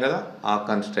పెట్టాం కదా, ఆ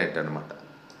కన్స్ట్రైంట్ అనమాట.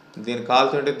 దీనికి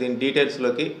కావాల్సింటే దీని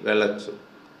డీటెయిల్స్లోకి వెళ్ళచ్చు,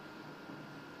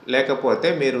 లేకపోతే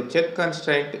మీరు చెక్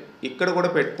కన్స్ట్రైంట్ ఇక్కడ కూడా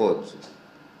పెట్టుకోవచ్చు.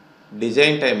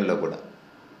 డిజైన్ టైంలో కూడా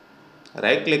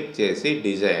రైట్ క్లిక్ చేసి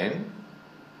డిజైన్,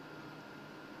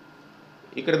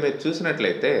 ఇక్కడ మీరు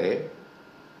చూసినట్లయితే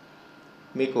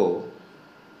మీకు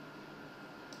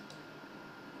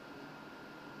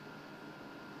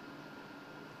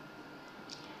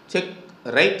చెక్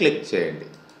రైట్ క్లిక్ చేయండి.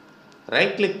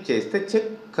 రైట్ క్లిక్ చేస్తే చెక్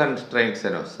కన్స్ట్రైంట్స్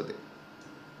అని వస్తుంది.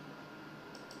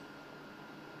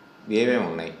 ఏమేమి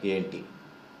ఉన్నాయి ఏంటి,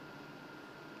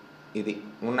 ఇది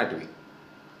ఉన్నటివి.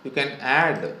 యూ కెన్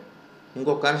యాడ్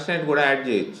ఇంకో కన్స్ట్రైంట్ కూడా యాడ్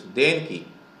చేయొచ్చు. దేనికి?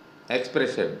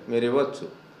 ఎక్స్ప్రెషన్ మీరు ఇవ్వచ్చు.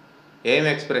 ఏం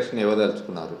expression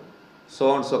ఇవ్వదలుచుకున్నారు, so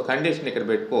and so condition ఇక్కడ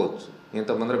పెట్టుకోవచ్చు. ఇంత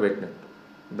ముందర పెట్టినట్టు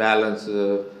balance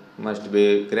must be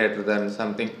greater than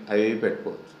something అవి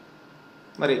పెట్టుకోవచ్చు.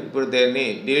 మరి ఇప్పుడు దీన్ని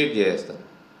డిలీట్ చేస్తాను.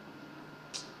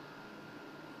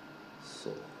 సో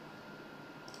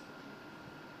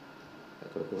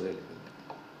ఎక్కడికి వెళ్ళిపోయింది.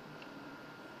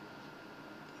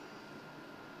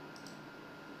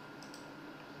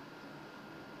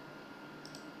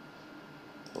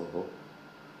 ఓహో,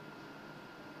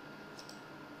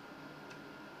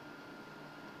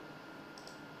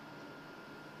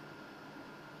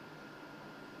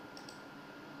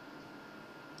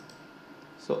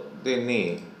 సో దీన్ని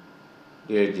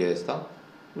డిలీట్ చేస్తాం.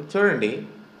 ఇప్పుడు చూడండి,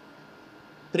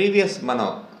 ప్రీవియస్ మనం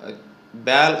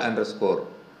BAL_CHK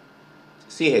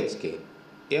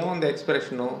ఏముంది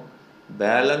expression,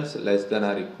 balance less than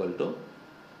are equal to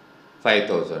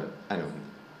 5000 అని ఉంది.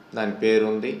 దాని పేరు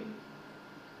ఉంది,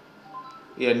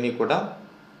 ఇవన్నీ కూడా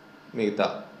మిగతా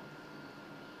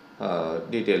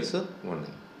డీటెయిల్స్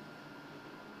ఉన్నాయి.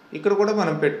 ఇక్కడ కూడా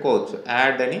మనం పెట్టుకోవచ్చు,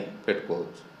 యాడ్ అని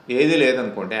పెట్టుకోవచ్చు. ఏది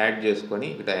లేదనుకోండి యాడ్ చేసుకొని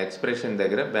ఇక్కడ ఎక్స్ప్రెషన్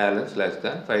దగ్గర బ్యాలెన్స్ లెస్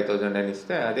దాన్ 5000 అని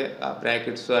ఇస్తే అదే ఆ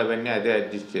బ్రాకెట్స్ అవన్నీ అదే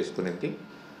అడ్జస్ట్ చేసుకునేది.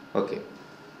 ఓకే,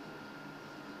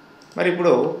 మరి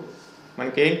ఇప్పుడు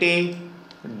మనకేంటి,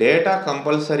 డేటా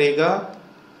కంపల్సరీగా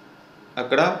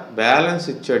అక్కడ బ్యాలెన్స్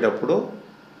ఇచ్చేటప్పుడు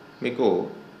మీకు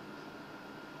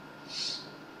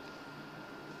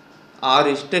ఆ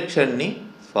రిస్ట్రిక్షన్ని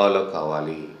ఫాలో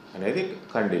కావాలి అనేది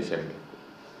కండిషన్ మీకు.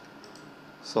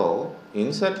 So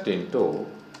insert into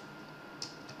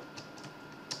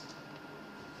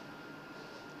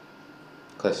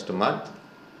customer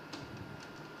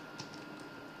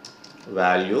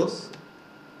values.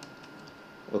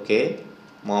 Okay,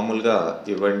 మామూలుగా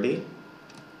ఇవ్వండి.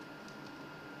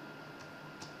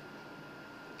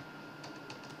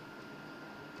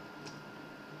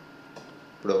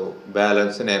 ఇప్పుడు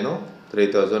బ్యాలెన్స్ నేను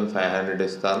 3500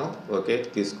 ఇస్తాను. ఓకే,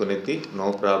 తీసుకునేది no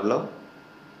problem.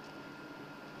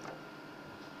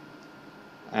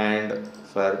 and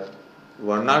for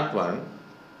 101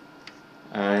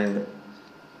 and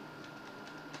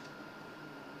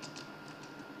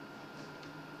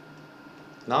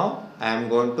now I am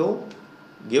going to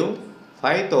give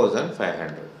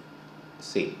 5500.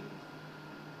 See,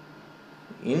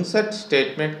 insert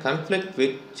statement conflict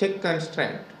with check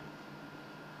constraint.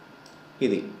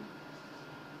 ఇది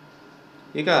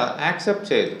ఇక యాక్సెప్ట్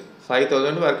చేయదు.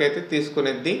 5000 వరకు అయితే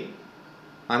తీసుకునేది,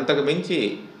 అంతకు మించి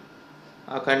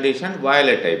ఆ కండిషన్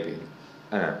వయలేట్ అయిపోయింది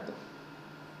అని అర్థం.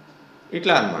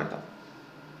 ఇట్లా అన్నమాట.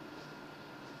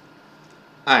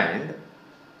 అండ్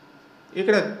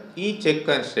ఇక్కడ ఈ చెక్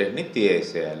కన్స్ట్రెయింట్ని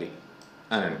తీసేయాలి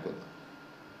అని అనుకుందాం.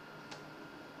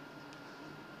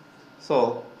 సో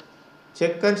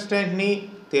చెక్ కన్స్ట్రెయింట్ని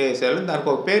తీసేయాలి, దానికి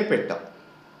ఒక పేరు పెట్టాం.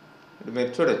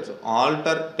 మీరు చూడొచ్చు,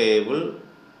 alter table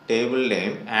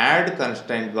name add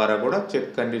constraint ద్వారా కూడా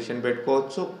చెక్ కండిషన్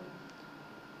పెట్టుకోవచ్చు.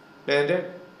 లేదంటే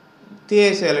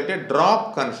తీసేయాలంటే డ్రాప్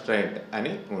కన్స్ట్రెయింట్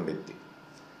అని ఉండిద్ది.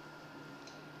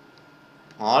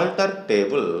 ఆల్టర్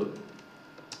టేబుల్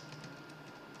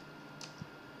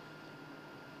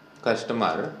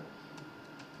కస్టమర్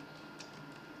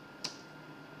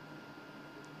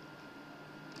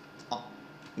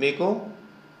మీకు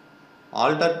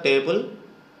alter table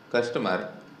customer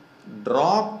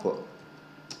drop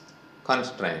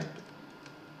constraint.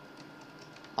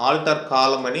 Alter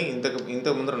కాలం అని ఇంతకు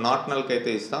ముందర నాట్ నల్కి అయితే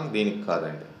ఇస్తాం, దీనికి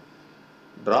కాదండి.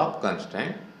 డ్రాప్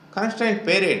కన్స్ట్రెయింట్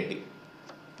పేరేంటి?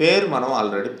 పేరు మనం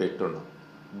already పెట్టున్నాం,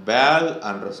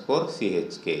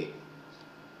 BAL_CHK,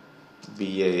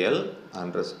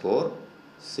 BAL_CHK.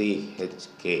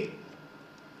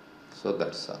 So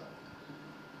that's all.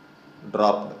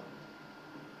 Dropped.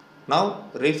 Now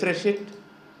refresh it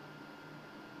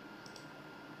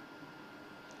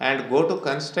and go to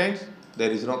constraints.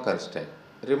 There is no constraint.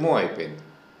 Remove అయిపోయింది.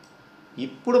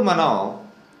 ఇప్పుడు మనం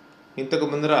ఇంతకు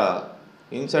ముందర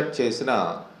ఇన్సర్ట్ చేసిన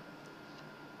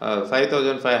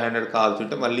 5500 కావాల్సి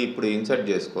ఉంటే మళ్ళీ ఇప్పుడు ఇన్సర్ట్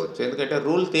చేసుకోవచ్చు. ఎందుకంటే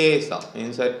రూల్ తీసేస్తాం.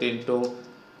 Insert into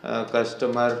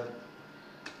customer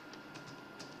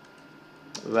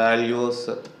values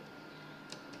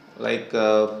like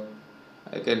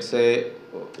I can say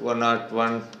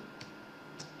 101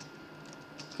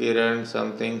 Kiran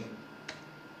something.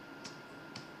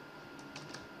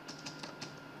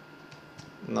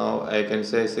 Now I can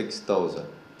say 6000.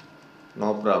 No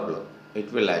problem. It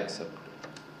will accept.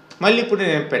 మళ్ళీ ఇప్పుడు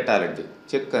నేను పెట్టాలండి,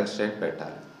 చెక్ కన్స్ట్రెయింట్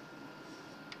పెట్టాలి.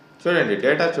 చూడండి,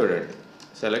 డేటా చూడండి.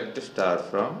 Select star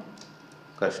from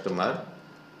customer.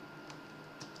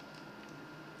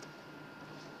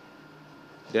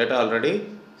 Data already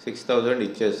 6000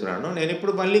 ఇచ్చేస్తున్నాను. నేను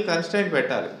ఇప్పుడు మళ్ళీ కన్స్ట్రెయింట్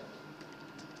పెట్టాలి.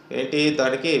 ఏంటి,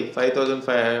 దానికి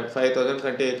 5000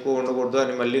 కంటే ఎక్కువ ఉండకూడదు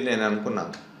అని మళ్ళీ నేను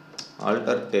అనుకున్నాను.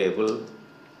 Alter table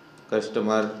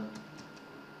customer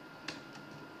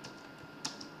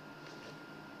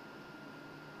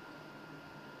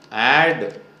add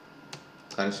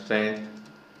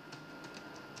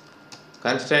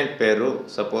constraint పేరు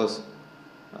సపోజ్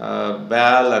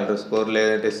BAL_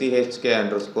 లేదంటే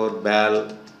CHK_BAL.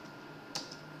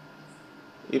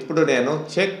 ఇప్పుడు నేను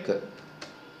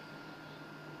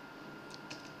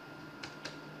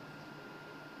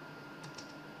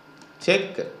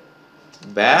చెక్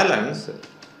బ్యాలెన్స్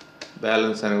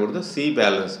అనకూడదు, C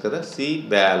బ్యాలెన్స్ కదా, C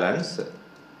బ్యాలెన్స్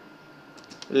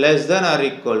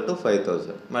 <=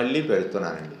 5000 మళ్ళీ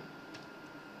పెడుతున్నానండి.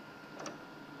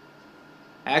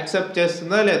 యాక్సెప్ట్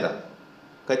చేస్తుందా లేదా?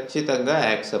 ఖచ్చితంగా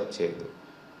యాక్సెప్ట్ చేయదు.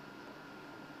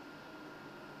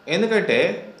 ఎందుకంటే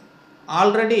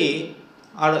ఆల్రెడీ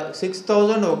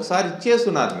 6000 ఒకసారి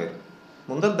ఇచ్చేస్తున్నారు మీరు.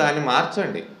 ముందర దాన్ని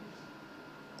మార్చండి,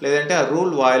 లేదంటే ఆ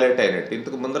రూల్ వయలేట్ అయినట్టు.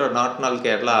 ఇంతకు ముందర నాట్ నల్కి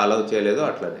ఎట్లా అలౌ చేయలేదో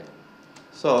అట్లనే.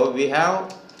 So we have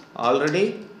already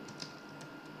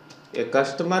A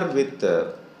customer with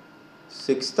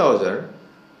 6000.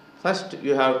 First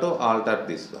you have to alter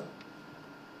this one.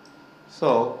 So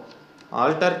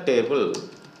alter table,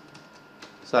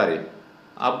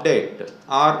 update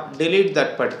or delete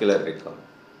that particular record.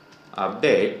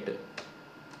 Update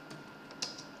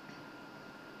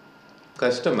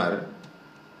customer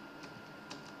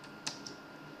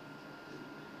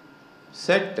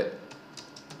set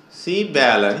C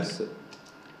balance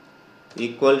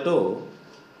 =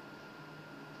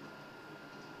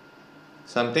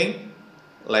 something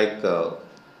like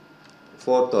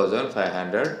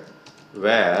 4500,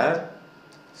 where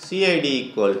CID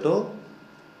 =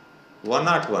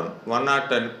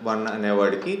 101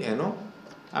 అనేవాడికి నేను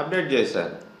update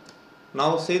చేశాను. Now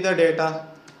see the data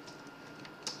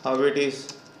how it is.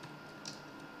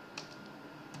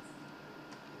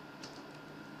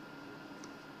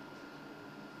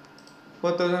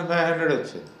 $4500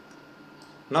 వచ్చింది.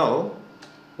 Now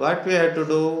what we have to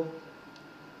do,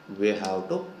 we have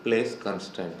to place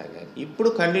constraint again. ఇప్పుడు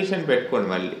condition పెట్టుకోండి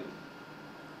మళ్ళీ.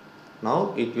 Now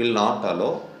it will not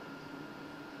allow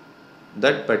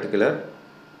that particular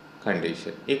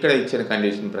condition. ఇక్కడ ఇచ్చిన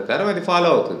condition ప్రకారం అది ఫాలో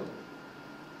అవుతుంది.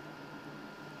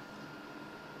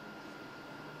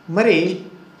 మరి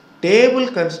టేబుల్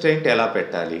కన్స్ట్రెయింట్ ఎలా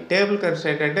పెట్టాలి? టేబుల్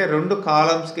కన్స్ట్రెయింట్ అంటే 2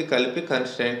 కాలమ్స్కి కలిపి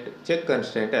కన్స్ట్రెయింట్, చెక్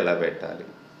కన్స్ట్రెయింట్ ఎలా పెట్టాలి?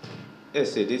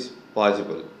 Yes, it is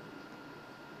possible.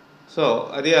 So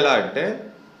అది ఎలా అంటే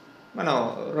మనం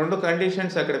 2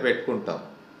 కండిషన్స్ అక్కడ పెట్టుకుంటాం.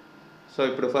 సో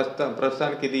ఇప్పుడు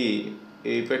ప్రస్తుతానికి ఇది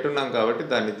పెట్టున్నాం కాబట్టి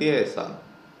దాన్ని తీసేస్తాను.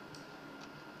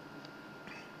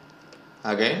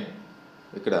 అగైన్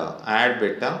ఇక్కడ యాడ్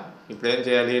పెట్టాం. ఇప్పుడు ఏం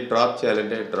చేయాలి? డ్రాప్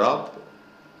చేయాలంటే drop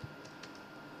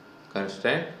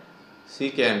constraint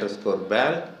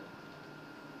ck_bal,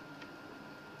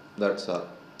 that's all.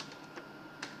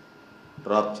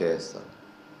 Drop చేస్తాం.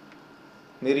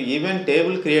 మీరు ఈవెన్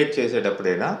టేబుల్ క్రియేట్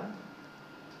చేసేటప్పుడైనా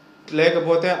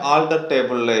లేకపోతే ఆల్టర్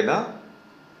టేబుల్లో అయినా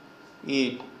ఈ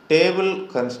టేబుల్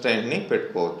కన్స్ట్రెయింట్ని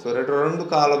పెట్టుకోవచ్చు. 2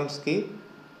 కాలమ్స్కి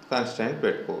కన్స్ట్రెయింట్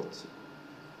పెట్టుకోవచ్చు.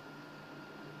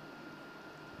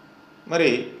 మరి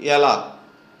ఎలా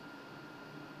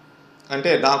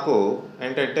అంటే నాకు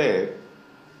ఏంటంటే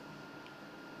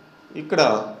ఇక్కడ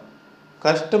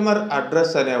కస్టమర్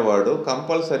అడ్రస్ అనేవాడు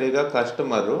కంపల్సరీగా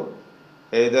కస్టమరు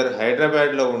ఎయిదర్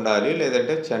హైదరాబాద్లో ఉండాలి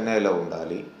లేదంటే చెన్నైలో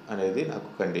ఉండాలి అనేది నాకు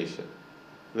కండిషన్.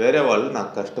 వేరే వాళ్ళు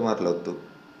నాకు కస్టమర్లు వద్దు,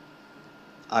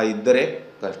 ఆ ఇద్దరే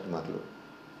కస్టమర్లు.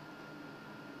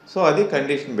 సో అది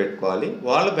కండిషన్ పెట్టుకోవాలి.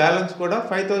 వాళ్ళ బ్యాలెన్స్ కూడా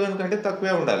 5000 కంటే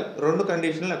తక్కువే ఉండాలి. 2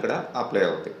 కండిషన్లు అక్కడ అప్లై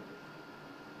అవుతాయి.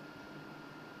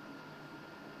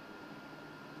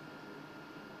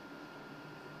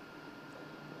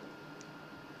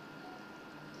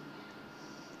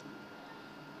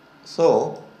 So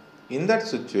in that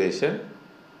situation,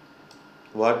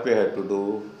 what we have to do,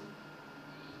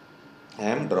 I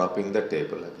am dropping the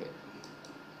table again.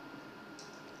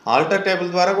 Alter table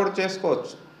ద్వారా కూడా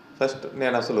చేసుకోవచ్చు. ఫస్ట్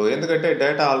నేను అసలు ఎందుకంటే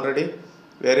డేటా ఆల్రెడీ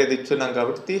వేరేది ఇచ్చున్నాం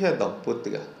కాబట్టి తీసేద్దాం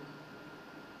పూర్తిగా.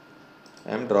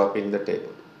 I am dropping the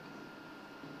table.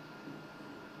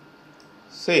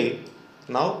 See,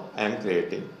 now I am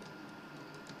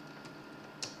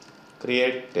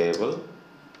create table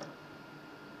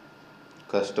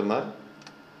customer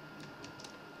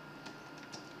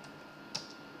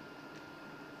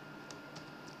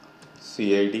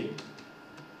CID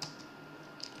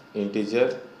integer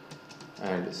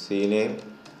and CNAME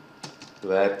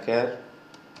varchar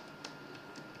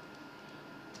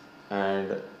and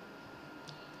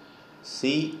C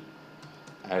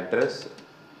address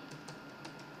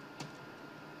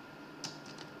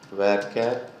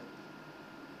varchar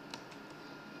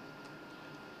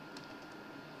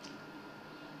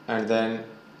and then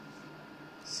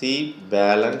C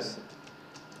balance.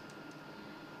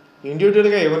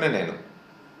 ఇండివిజువల్గా ఇవ్వను, నేను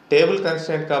టేబుల్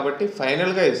కన్స్ట్రెయింట్ కాబట్టి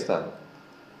ఫైనల్గా ఇస్తాను.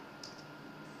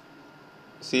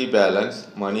 C బ్యాలెన్స్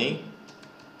మనీ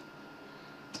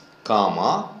కామా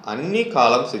అన్ని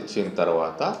columns ఇచ్చిన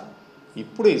తర్వాత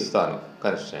ఇప్పుడు ఇస్తాను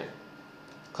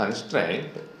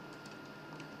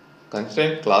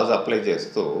కన్స్ట్రెయింట్ క్లాజ్ అప్లై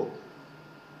చేస్తూ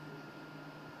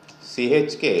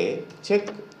CHK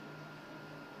చెక్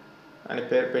అని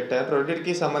పేరు పెట్టారు.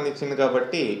 రెండింటికి సంబంధించింది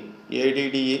కాబట్టి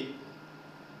ADDR_BAL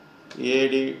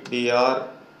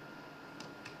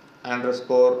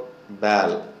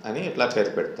అని ఇట్లా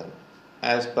పేరు పెడతాను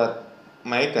as per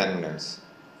my convenience.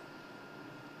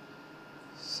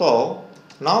 So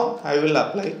now I will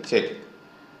apply check.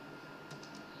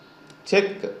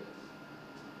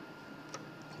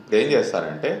 ఇప్పుడు ఏం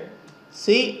చేస్తారంటే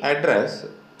సి అడ్రస్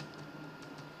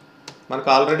మనకు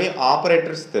ఆల్రెడీ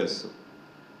ఆపరేటర్స్ తెలుసు.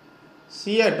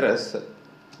 సి అడ్రస్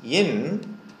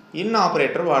ఇన్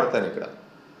ఆపరేటర్ వాడతాను ఇక్కడ.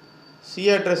 C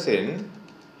address in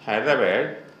Hyderabad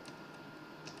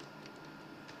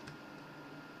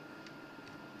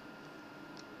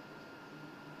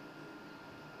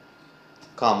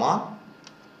comma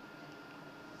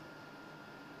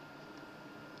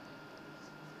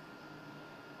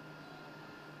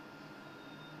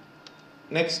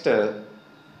next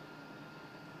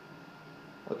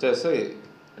వచ్చేసి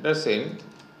అడ్రస్ ఇన్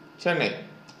చెన్నై.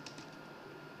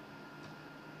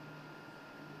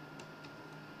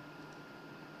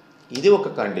 ఇది ఒక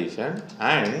కండిషన్.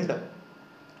 అండ్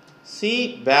సి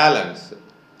బ్యాలెన్స్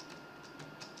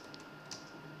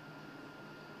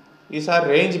ఈసారి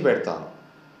రేంజ్ పెడతాను,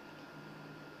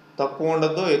 తక్కువ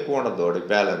ఉండదు ఎక్కువ ఉండదు. అది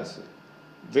బ్యాలెన్స్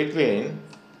బిట్వీన్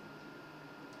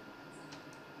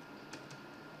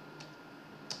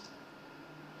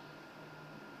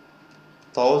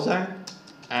 1000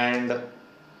 and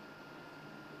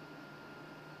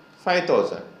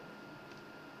 5000.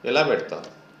 ఎలా పెడతాం?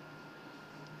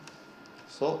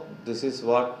 So this is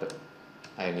what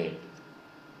I need.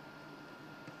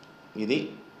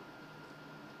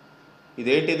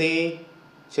 ఇదేంటిది?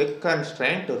 చెక్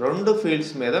కన్స్ట్రైంట్ 2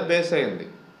 ఫీల్డ్స్ మీద బేస్ అయింది.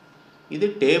 ఇది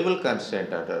టేబుల్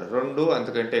కన్స్ట్రైంట్ అంటారు. 2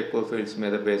 అంతకంటే ఎక్కువ ఫీల్డ్స్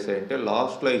మీద బేస్ అయింటే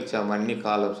లాస్ట్లో ఇచ్చాము, అన్ని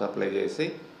కాలమ్స్ అప్లై చేసి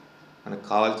మనకు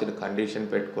కావాల్సిన కండిషన్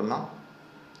పెట్టుకున్నాం.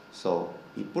 సో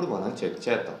ఇప్పుడు మనం చెక్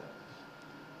చేద్దాం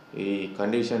ఈ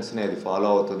కండిషన్స్ని అది ఫాలో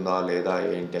అవుతుందా లేదా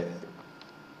ఏంటి అనేది.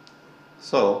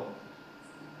 సో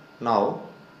నౌ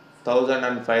 1000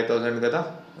 and 5000 కదా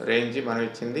రేంజ్ మనం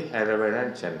ఇచ్చింది, Hyderabad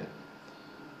and Chennai.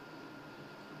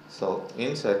 So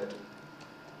insert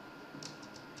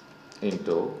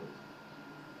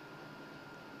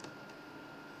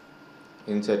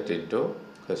into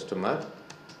customer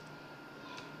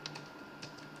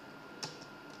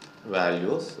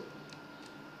values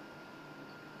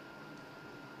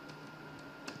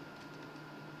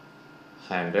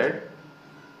 $100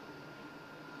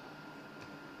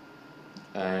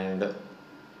 and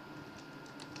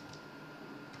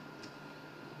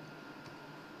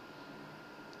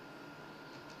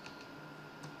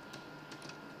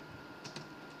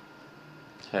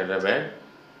Hyderabad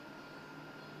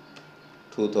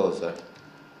 2000.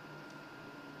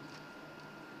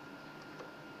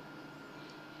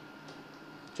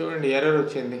 చూడండి ఎర్రర్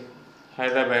వచ్చింది.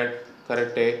 హైదరాబాద్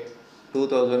కరెక్టే,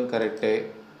 2000 కరెక్టే.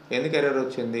 ఎందుకు ఎర్రర్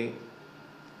వచ్చింది?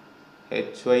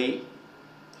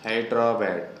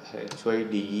 హైదరాబాద్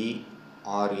HYDERABAD.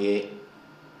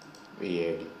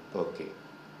 ఓకే,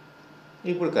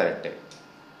 ఇప్పుడు కరెక్టే.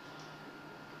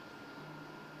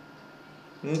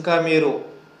 ఇంకా మీరు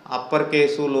అప్పర్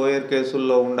కేసు లోయర్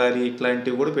కేసుల్లో ఉండాలి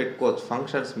ఇట్లాంటివి కూడా పెట్టుకోవచ్చు.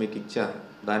 ఫంక్షన్స్ మీకు ఇచ్చాను,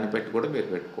 దాన్ని పెట్టి కూడా మీరు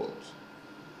పెట్టుకోవచ్చు.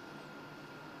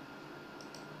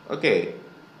 ఓకే,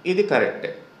 ఇది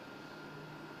కరెక్టే.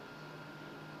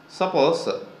 సపోజ్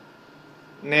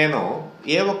నేను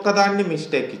ఏ ఒక్కదాన్ని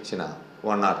మిస్టేక్ ఇచ్చిన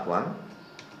 101,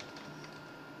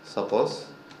 suppose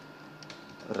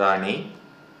Rani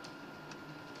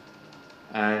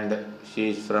and she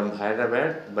is from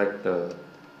Hyderabad but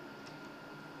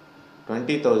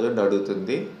 20,000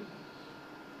 అడుగుతుంది.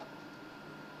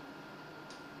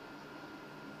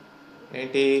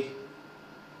 ఏంటి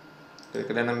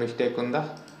ఎక్కడైనా మిస్టేక్ ఉందా?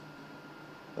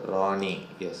 రాణి,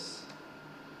 yes,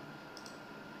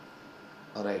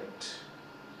 right,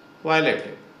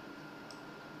 violated.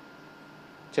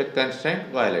 Check constraint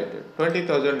violated.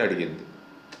 20,000 అడిగింది.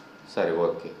 సరే,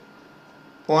 ఓకే,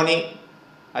 పోనీ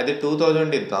అది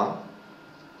 2000 ఇద్దాం,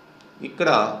 ఇక్కడ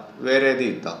వేరేది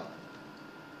ఇద్దాం,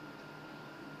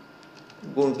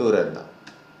 గుంటూరు అద్దాం.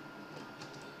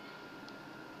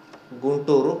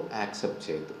 గుంటూరు యాక్సెప్ట్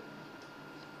చేయదు.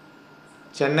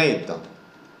 చెన్నై ఇద్దాం,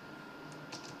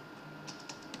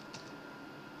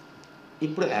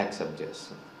 ఇప్పుడు యాక్సెప్ట్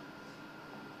చేస్తాం.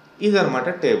 ఇదన్నమాట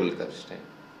టేబుల్ కన్స్ట్రైంట్.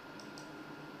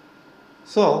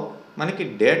 సో మనకి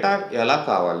డేటా ఎలా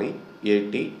కావాలి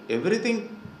ఏంటి ఎవ్రీథింగ్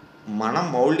మనం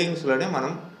మౌల్డింగ్స్లోనే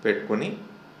మనం పెట్టుకొని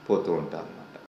పోతూ ఉంటాం.